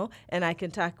 And I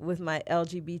can talk with my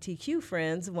LGBTQ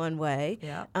friends one way.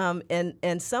 Yeah.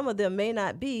 And some of them may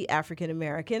not be African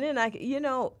American. And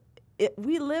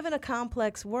we live in a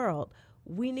complex world.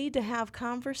 We need to have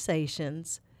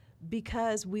conversations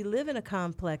because we live in a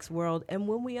complex world, and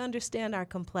when we understand our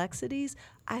complexities,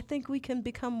 I think we can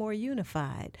become more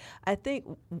unified. I think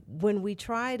when we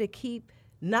try to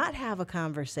not have a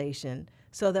conversation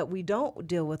so that we don't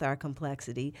deal with our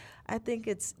complexity, I think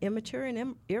it's immature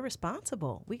and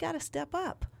irresponsible. We got to step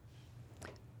up.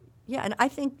 Yeah, and I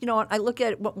think, I look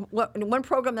at one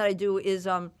program that I do is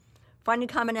finding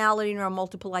commonality in our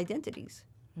multiple identities.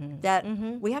 That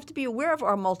we have to be aware of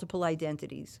our multiple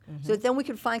identities so that then we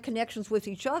can find connections with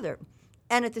each other.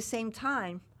 And at the same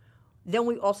time, then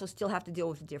we also still have to deal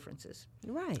with the differences.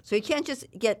 Right. So you can't just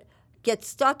get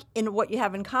stuck in what you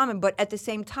have in common, but at the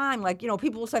same time,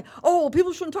 people will say, oh,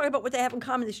 people shouldn't talk about what they have in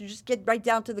common. They should just get right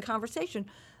down to the conversation.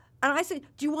 And I say,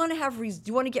 do you want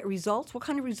to get results? What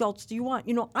kind of results do you want?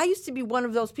 I used to be one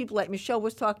of those people like Michelle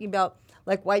was talking about,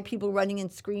 like white people running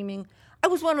and screaming. I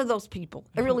was one of those people.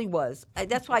 I really was.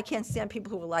 That's why I can't stand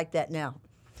people who are like that now.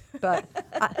 But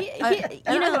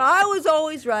I was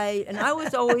always right, and I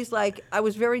was always I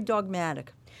was very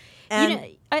dogmatic. And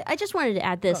I just wanted to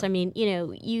add this. I mean,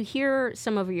 you hear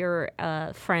some of your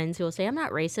friends who will say, I'm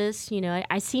not racist.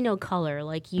 I see no color.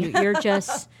 Like, you're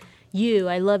just you.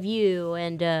 I love you,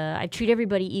 and I treat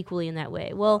everybody equally in that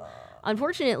way. Well,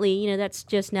 unfortunately, that's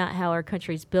just not how our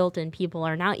country's built, and people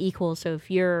are not equal. So if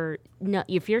you're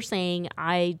saying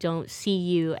I don't see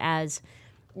you as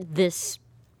this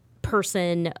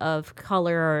person of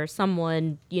color or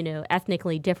someone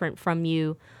ethnically different from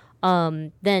you,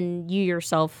 then you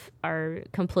yourself are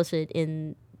complicit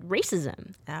in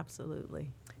racism.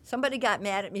 Absolutely. Somebody got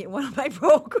mad at me in one of my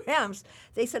programs.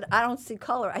 They said, I don't see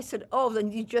color. I said, oh,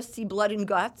 then you just see blood and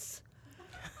guts?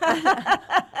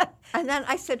 And then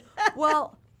I said,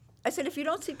 if you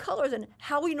don't see color, then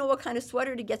how will you know what kind of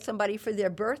sweater to get somebody for their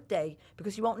birthday?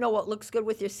 Because you won't know what looks good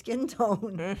with your skin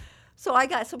tone. Somebody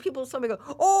go,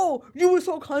 oh, you were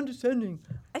so condescending.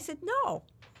 I said, no.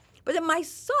 But then my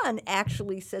son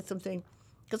actually said something,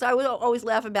 because I would always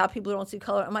laugh about people who don't see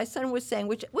color. And my son was saying,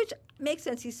 which makes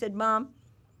sense. He said, Mom,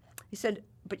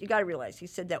 but you got to realize, he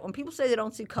said that when people say they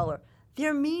don't see color, they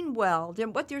mean well.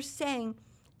 What they're saying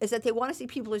is that they want to see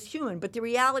people as human, but the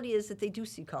reality is that they do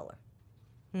see color.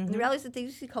 And the reality is that they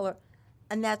do see color,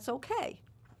 and that's okay.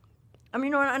 I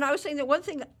mean, and I was saying that one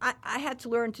thing I had to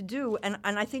learn to do, and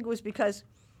I think it was because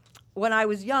when I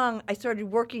was young, I started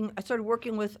working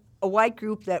with a white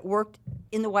group that worked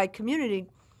in the white community,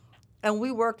 and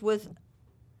we worked with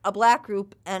a black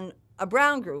group and a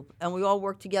brown group, and we all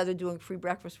worked together doing free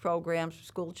breakfast programs for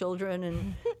school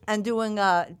children and doing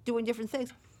different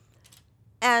things.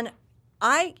 And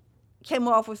I came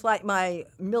off with my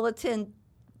militant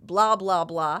blah, blah,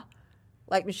 blah.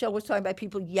 Like Michelle was talking about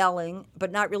people yelling,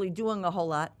 but not really doing a whole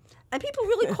lot. And people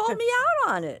really called me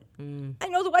out on it. I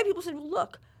know the white people said, well,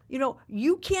 look,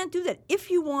 you can't do that. If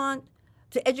you want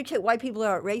to educate white people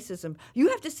about racism, you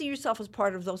have to see yourself as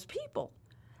part of those people.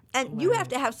 And you have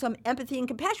to have some empathy and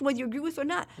compassion, whether you agree with it or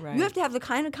not. Right. You have to have the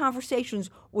kind of conversations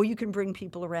where you can bring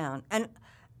people around, and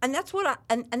that's what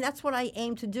I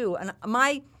aim to do. And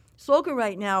my slogan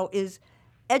right now is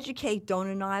educate, don't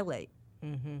annihilate.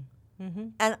 Mm-hmm. Mm-hmm.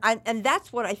 And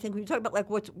that's what I think when you talk about like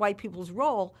what's white people's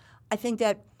role. I think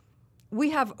that we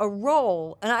have a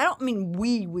role, and I don't mean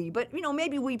we, but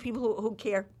maybe we people who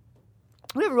care.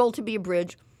 We have a role to be a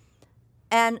bridge,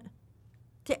 and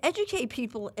to educate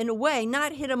people in a way,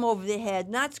 not hit them over the head,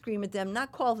 not scream at them,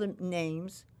 not call them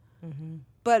names,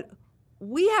 but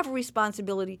we have a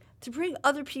responsibility to bring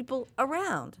other people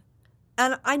around.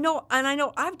 And I know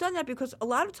I've done that because a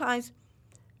lot of times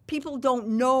people don't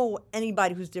know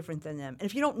anybody who's different than them. And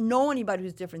if you don't know anybody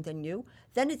who's different than you,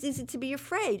 then it's easy to be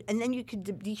afraid. And then you could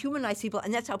dehumanize people,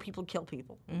 and that's how people kill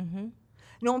people. Mm-hmm.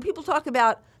 When people talk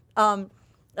about,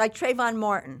 like Trayvon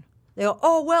Martin, they go,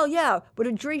 oh, well, yeah, but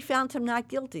a jury found him not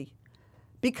guilty.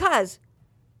 Because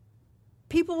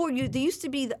people there used to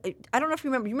be, I don't know if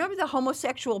you remember the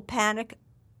homosexual panic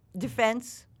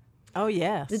defense? Oh,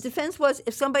 yes. The defense was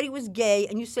if somebody was gay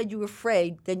and you said you were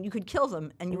afraid, then you could kill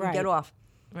them and you would get off.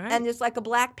 Right. And there's like a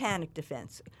black panic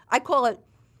defense. I call it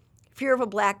fear of a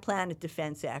black planet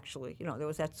defense, actually. There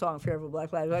was that song, Fear of a Black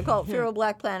Planet. I call it fear of a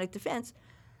black planet defense.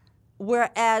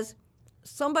 Whereas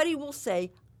somebody will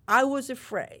say, I was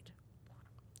afraid.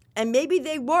 And maybe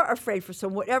they were afraid for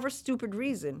some whatever stupid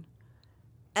reason.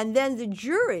 And then the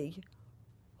jury,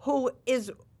 who is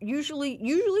usually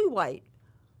white,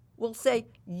 will say,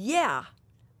 yeah,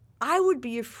 I would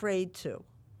be afraid too.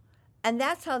 And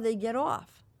that's how they get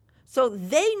off. So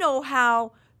they know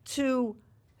how to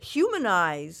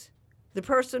humanize the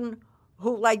person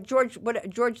who, like George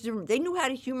Zimmerman, they knew how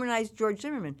to humanize George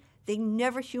Zimmerman. They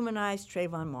never humanized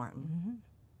Trayvon Martin. Mm-hmm.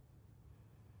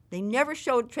 They never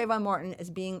showed Trayvon Martin as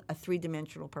being a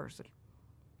three-dimensional person.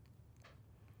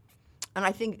 And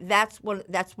I think that's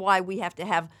why we have to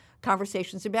have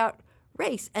conversations about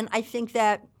race. And I think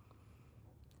that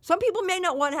some people may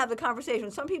not want to have the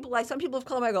conversation. Some people of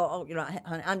color might go, oh,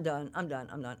 honey, I'm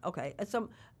done. Okay.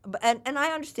 And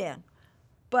I understand.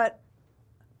 But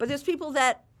there's people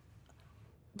that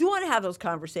do want to have those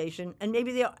conversations, and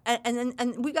maybe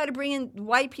and we got to bring in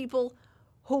white people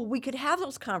who we could have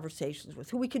those conversations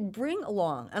with, who we could bring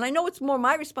along. And I know it's more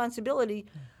my responsibility,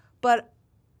 but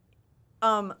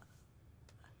no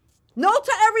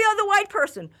to every other white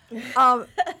person.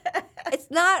 It's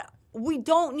not, we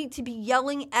don't need to be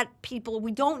yelling at people.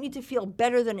 We don't need to feel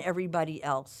better than everybody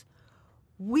else.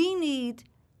 We need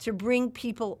to bring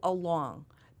people along.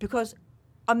 Because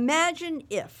imagine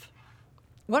if,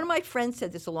 one of my friends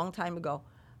said this a long time ago,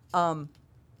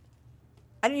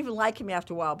 I didn't even like him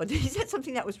after a while, but he said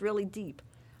something that was really deep.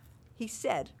 He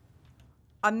said,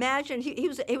 imagine, he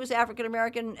was African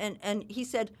American, and he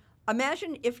said,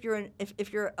 imagine if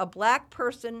you're a black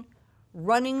person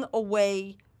running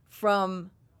away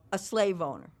from a slave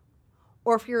owner,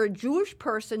 or if you're a Jewish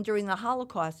person during the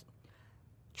Holocaust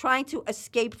trying to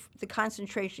escape the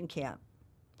concentration camp.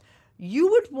 You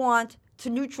would want to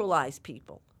neutralize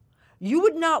people. You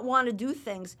would not want to do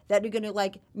things that are going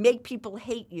to make people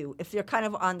hate you if they're kind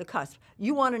of on the cusp.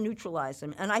 You want to neutralize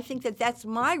them. And I think that that's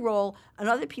my role and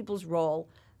other people's role,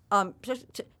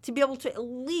 to be able to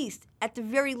at the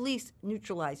very least,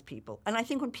 neutralize people. And I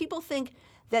think when people think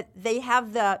that they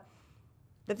have that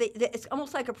it's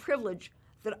almost like a privilege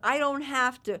that I don't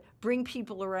have to bring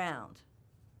people around,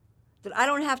 that I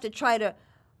don't have to try to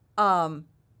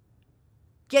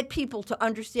get people to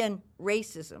understand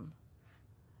racism.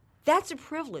 That's a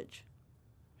privilege.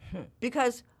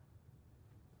 Because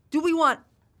do we want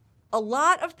a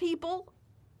lot of people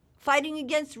fighting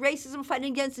against racism,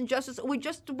 fighting against injustice, or we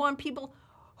just want people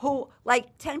who,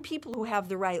 10 people who have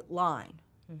the right line?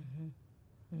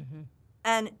 Mm-hmm. Mm-hmm.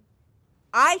 And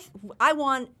I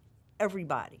want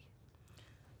everybody.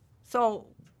 So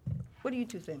what do you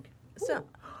two think? So,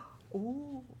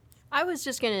 ooh. I was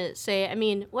just going to say,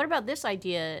 what about this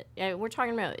idea? We're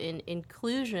talking about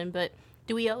inclusion, but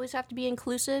do we always have to be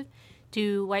inclusive?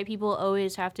 Do white people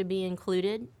always have to be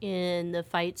included in the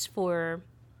fights for,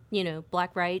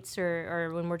 black rights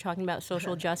or when we're talking about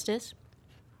social justice?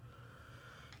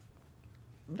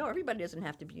 No, everybody doesn't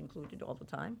have to be included all the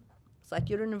time. It's like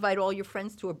you don't invite all your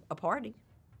friends to a party.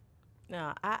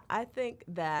 No, I think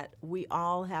that we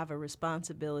all have a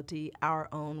responsibility our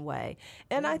own way.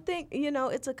 And I think,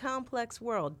 it's a complex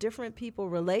world. Different people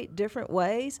relate different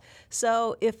ways.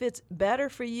 So if it's better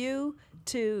for you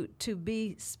to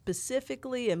be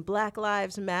specifically in Black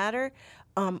Lives Matter,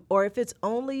 or if it's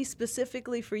only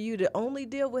specifically for you to only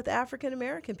deal with African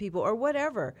American people or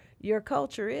whatever your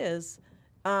culture is,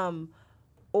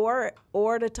 or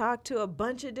to talk to a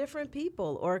bunch of different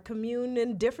people or commune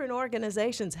in different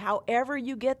organizations. However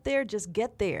you get there, just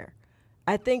get there.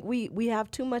 I think we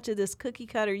have too much of this cookie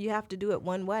cutter, you have to do it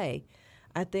one way.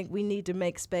 I think we need to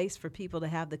make space for people to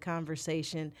have the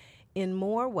conversation in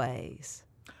more ways.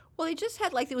 Well, they just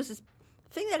had, there was this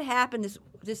thing that happened,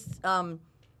 this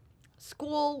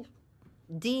school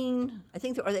dean, I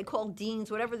think, are they called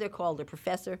deans, whatever they're called, a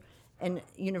professor and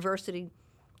university.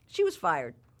 She was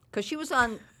fired because she was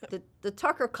on the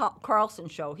Tucker Carlson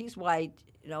show. He's white,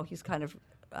 he's kind of,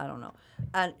 I don't know.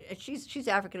 And she's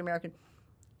African-American.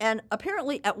 And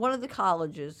apparently at one of the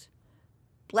colleges,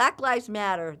 Black Lives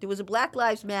Matter, there was a Black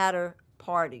Lives Matter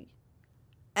party.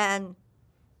 And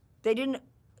they didn't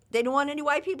want any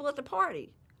white people at the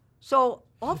party. So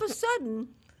all of a sudden,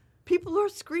 people are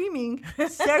screaming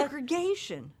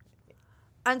segregation.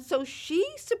 And so she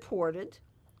supported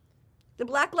the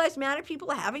Black Lives Matter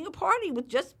people having a party with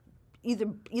just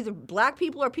either black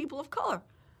people or people of color.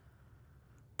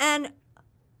 And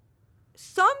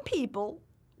some people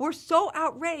were so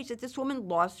outraged that this woman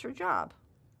lost her job.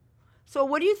 So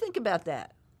what do you think about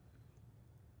that?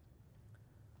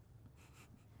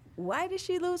 Why did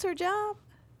she lose her job?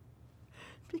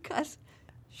 Because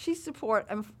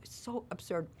so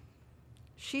absurd.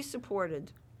 She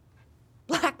supported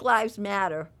Black Lives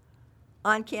Matter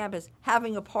on campus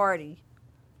having a party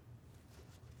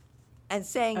and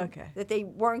saying that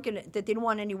they didn't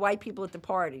want any white people at the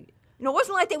party. It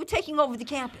wasn't like they were taking over the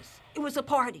campus. It was a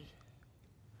party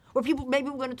where people maybe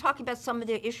were going to talk about some of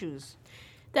their issues.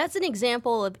 That's an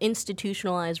example of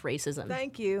institutionalized racism.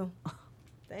 Thank you.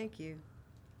 Thank you.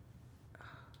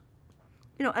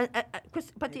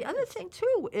 But the other thing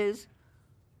too is,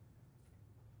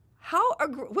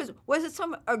 was it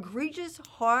some egregious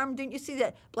harm? Didn't you see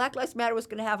that Black Lives Matter was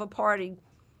going to have a party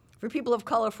for people of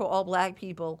color, for all black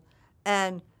people,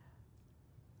 and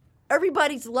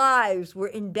everybody's lives were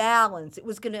in balance? It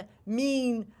was going to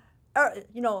mean,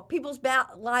 people's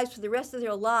lives for the rest of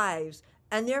their lives,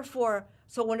 and therefore,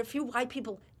 so when a few white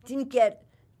people didn't get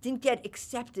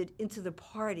accepted into the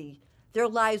party, their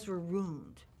lives were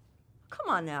ruined. Come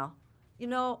on now,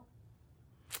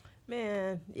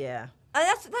 Man, yeah.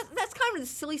 That's kind of the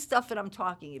silly stuff that I'm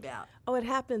talking about. Oh, it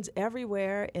happens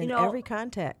everywhere in every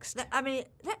context. That's kind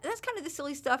of the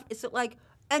silly stuff. It's like,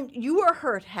 and you were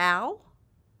hurt how?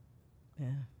 Yeah.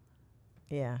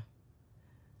 Yeah.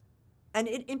 And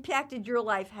it impacted your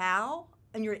life how?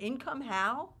 And your income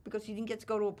how? Because you didn't get to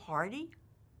go to a party?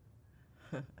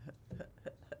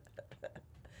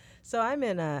 So I'm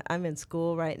in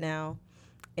school right now,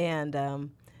 and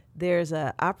there's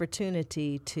an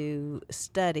opportunity to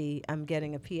study. I'm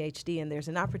getting a PhD, and there's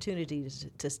an opportunity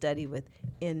to study with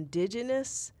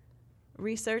indigenous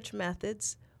research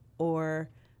methods or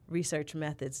research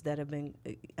methods that have been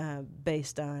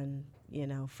based on,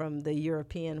 from the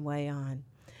European way on.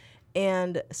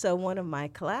 And so one of my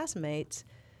classmates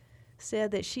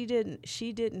said that she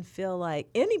didn't feel like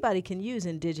anybody can use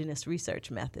indigenous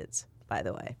research methods, by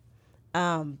the way.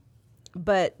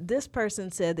 But this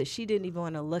person said that she didn't even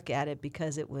want to look at it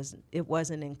because it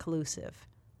wasn't inclusive.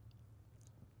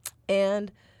 And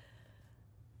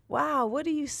wow, what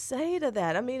do you say to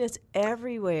that? I mean, it's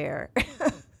everywhere.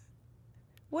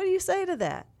 What do you say to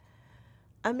that?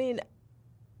 I mean,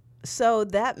 so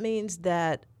that means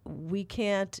that we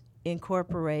can't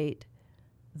incorporate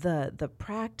the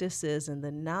practices and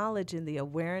the knowledge and the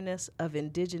awareness of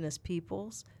indigenous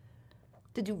peoples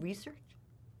to do research?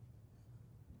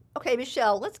 Okay,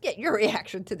 Michelle, let's get your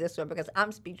reaction to this one because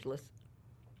I'm speechless.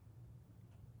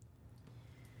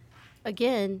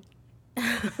 Again,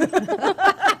 I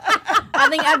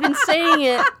think I've been saying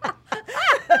it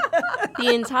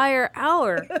the entire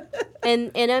hour. And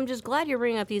I'm just glad you're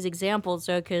bringing up these examples,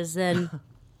 though, because then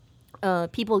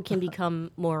people can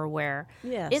become more aware.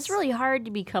 Yes. It's really hard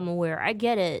to become aware. I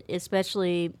get it,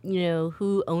 especially,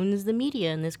 who owns the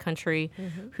media in this country,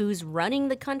 who's running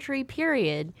the country,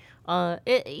 period.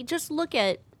 Just look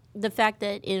at the fact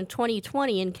that in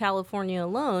 2020 in California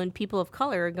alone, people of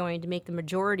color are going to make the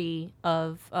majority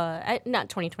of, not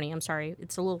 2020, I'm sorry,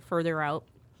 it's a little further out,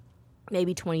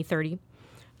 maybe 2030.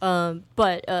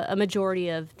 But a majority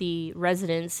of the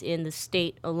residents in the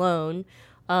state alone,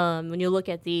 when you look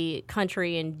at the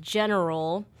country in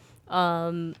general,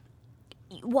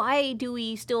 why do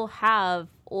we still have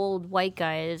old white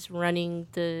guys running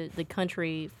the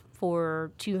country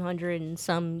for 200 and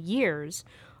some years,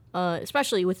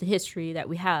 especially with the history that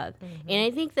we have? And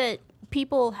I think that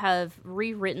people have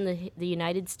rewritten the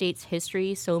United States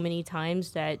history so many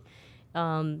times that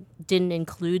didn't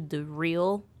include the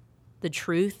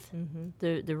truth,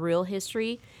 the real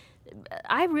history,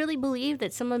 I really believe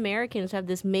that some Americans have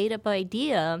this made-up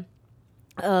idea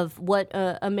of what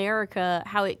America,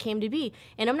 how it came to be.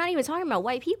 And I'm not even talking about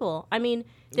white people. I mean,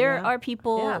 there are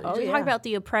people, we talk about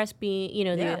the oppressed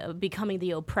being, becoming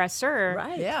the oppressor.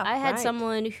 Right. Yeah. I had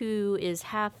someone who is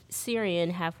half Syrian,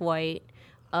 half white,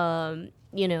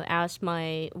 asked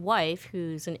my wife,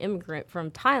 who's an immigrant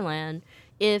from Thailand,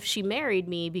 if she married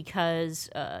me because,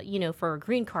 for a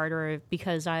green card or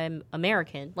because I'm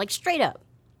American. Like, straight up.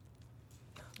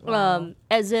 Wow.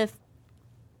 As if,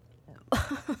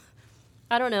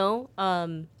 I don't know,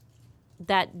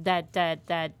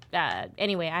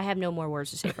 anyway, I have no more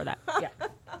words to say for that. Yeah.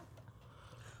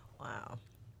 Wow.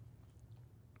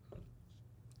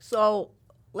 So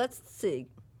let's see.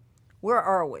 Where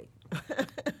are we?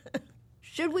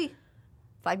 Should we,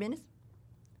 5 minutes?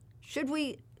 Should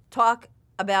we talk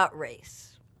about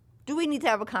race? Do we need to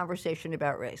have a conversation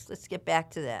about race? Let's get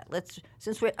back to that.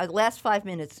 Since we're last 5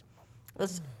 minutes,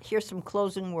 let's hear some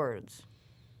closing words.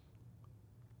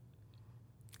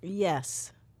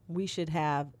 Yes, we should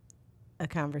have a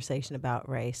conversation about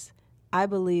race. I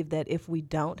believe that if we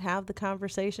don't have the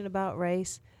conversation about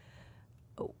race,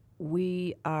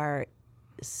 we'll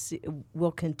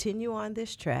continue on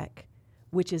this track,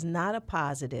 which is not a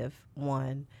positive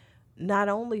one, not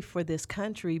only for this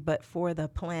country, but for the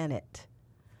planet.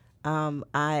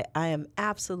 I am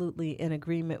absolutely in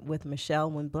agreement with Michelle.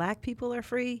 When black people are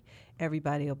free,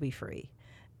 everybody will be free.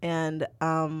 And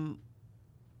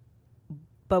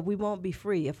but we won't be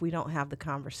free if we don't have the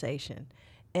conversation.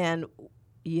 And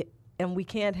we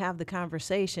can't have the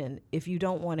conversation if you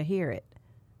don't want to hear it.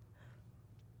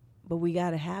 But we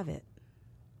got to have it.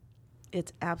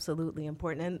 It's absolutely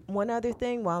important. And one other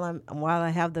thing, while I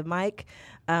have the mic,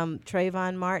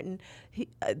 Trayvon Martin,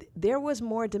 there was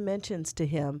more dimensions to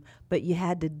him, but you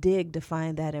had to dig to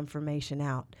find that information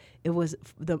out. It was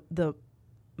the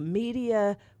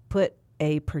media put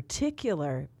a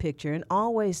particular picture, and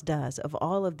always does, of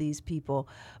all of these people.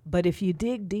 But if you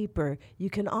dig deeper, you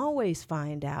can always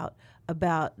find out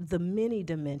about the many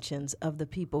dimensions of the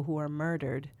people who are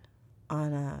murdered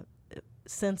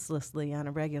senselessly on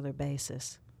a regular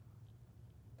basis.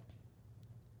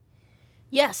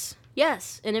 Yes,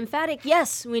 an emphatic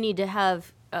yes. We need to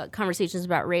have conversations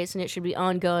about race, and it should be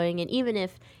ongoing. And even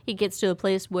if it gets to a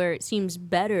place where it seems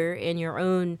better in your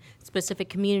own specific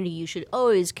community, you should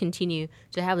always continue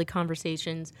to have the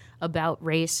conversations about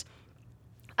race.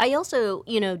 I also,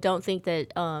 don't think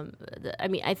that,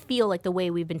 I feel like the way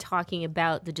we've been talking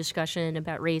about the discussion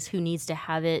about race, who needs to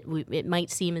have it, it might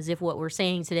seem as if what we're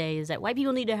saying today is that white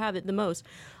people need to have it the most.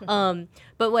 But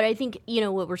what I think,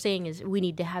 what we're saying is we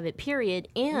need to have it, period,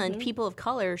 and people of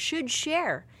color should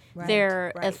share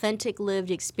their authentic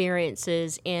lived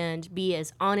experiences and be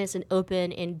as honest and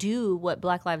open and do what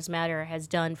Black Lives Matter has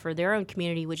done for their own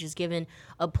community, which is given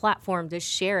a platform to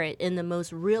share it in the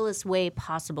most realist way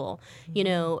possible.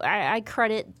 I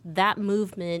credit that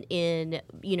movement in,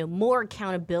 more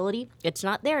accountability. It's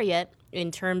not there yet in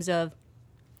terms of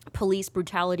police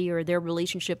brutality or their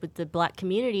relationship with the black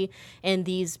community, and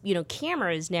these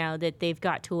cameras now that they've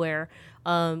got to wear,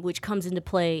 which comes into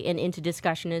play and into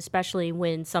discussion, especially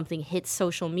when something hits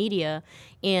social media.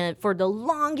 And for the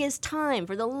longest time,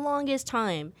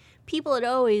 people had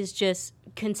always just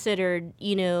considered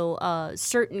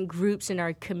certain groups in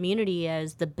our community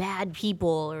as the bad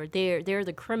people, or they're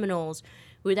the criminals,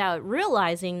 without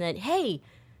realizing that, hey,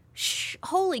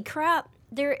 holy crap,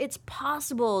 it's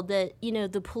possible that,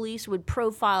 the police would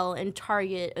profile and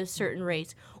target a certain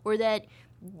race, or that,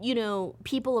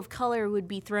 people of color would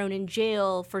be thrown in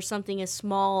jail for something as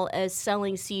small as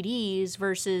selling CDs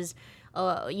versus,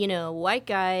 a white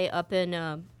guy up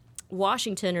in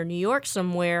Washington or New York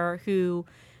somewhere who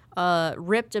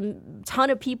ripped a ton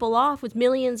of people off with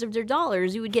millions of their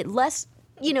dollars. You would get less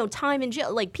time in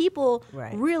jail. Like, people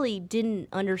really didn't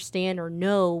understand or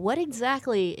know what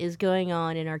exactly is going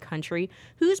on in our country,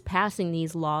 who's passing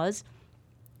these laws.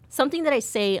 Something that I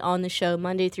say on the show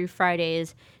Monday through Friday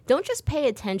is, don't just pay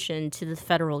attention to the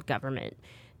federal government.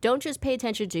 Don't just pay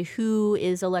attention to who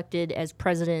is elected as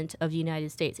president of the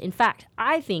United States. In fact,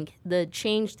 I think the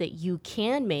change that you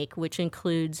can make, which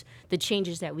includes the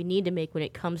changes that we need to make when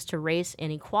it comes to race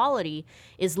and equality,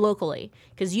 is locally.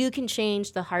 Because you can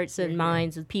change the hearts and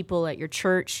minds of people at your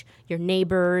church, your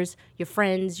neighbors, your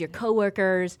friends, your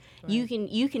coworkers. You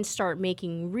can start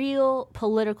making real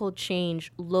political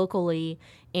change locally,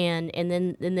 and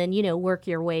then work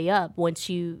your way up once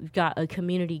you've got a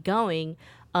community going.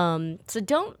 So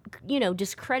don't,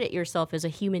 discredit yourself as a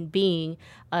human being,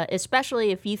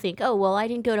 especially if you think, oh, well, I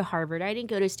didn't go to Harvard, I didn't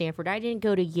go to Stanford, I didn't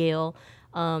go to Yale.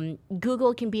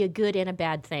 Google can be a good and a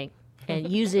bad thing,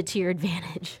 and use it to your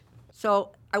advantage.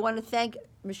 So I want to thank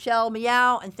Michelle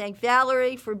Meow and thank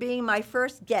Valerie for being my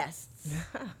first guests.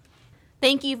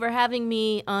 Thank you for having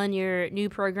me on your new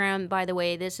program. By the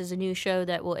way, this is a new show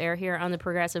that will air here on the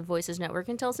Progressive Voices Network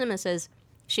until Simma says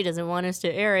she doesn't want us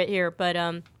to air it here. But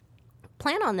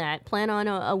plan on that. Plan on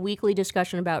a weekly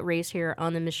discussion about race here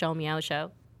on the Michelle Meow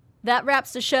Show. That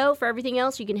wraps the show. For everything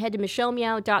else, you can head to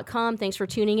michellemeow.com. Thanks for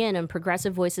tuning in on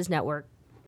Progressive Voices Network.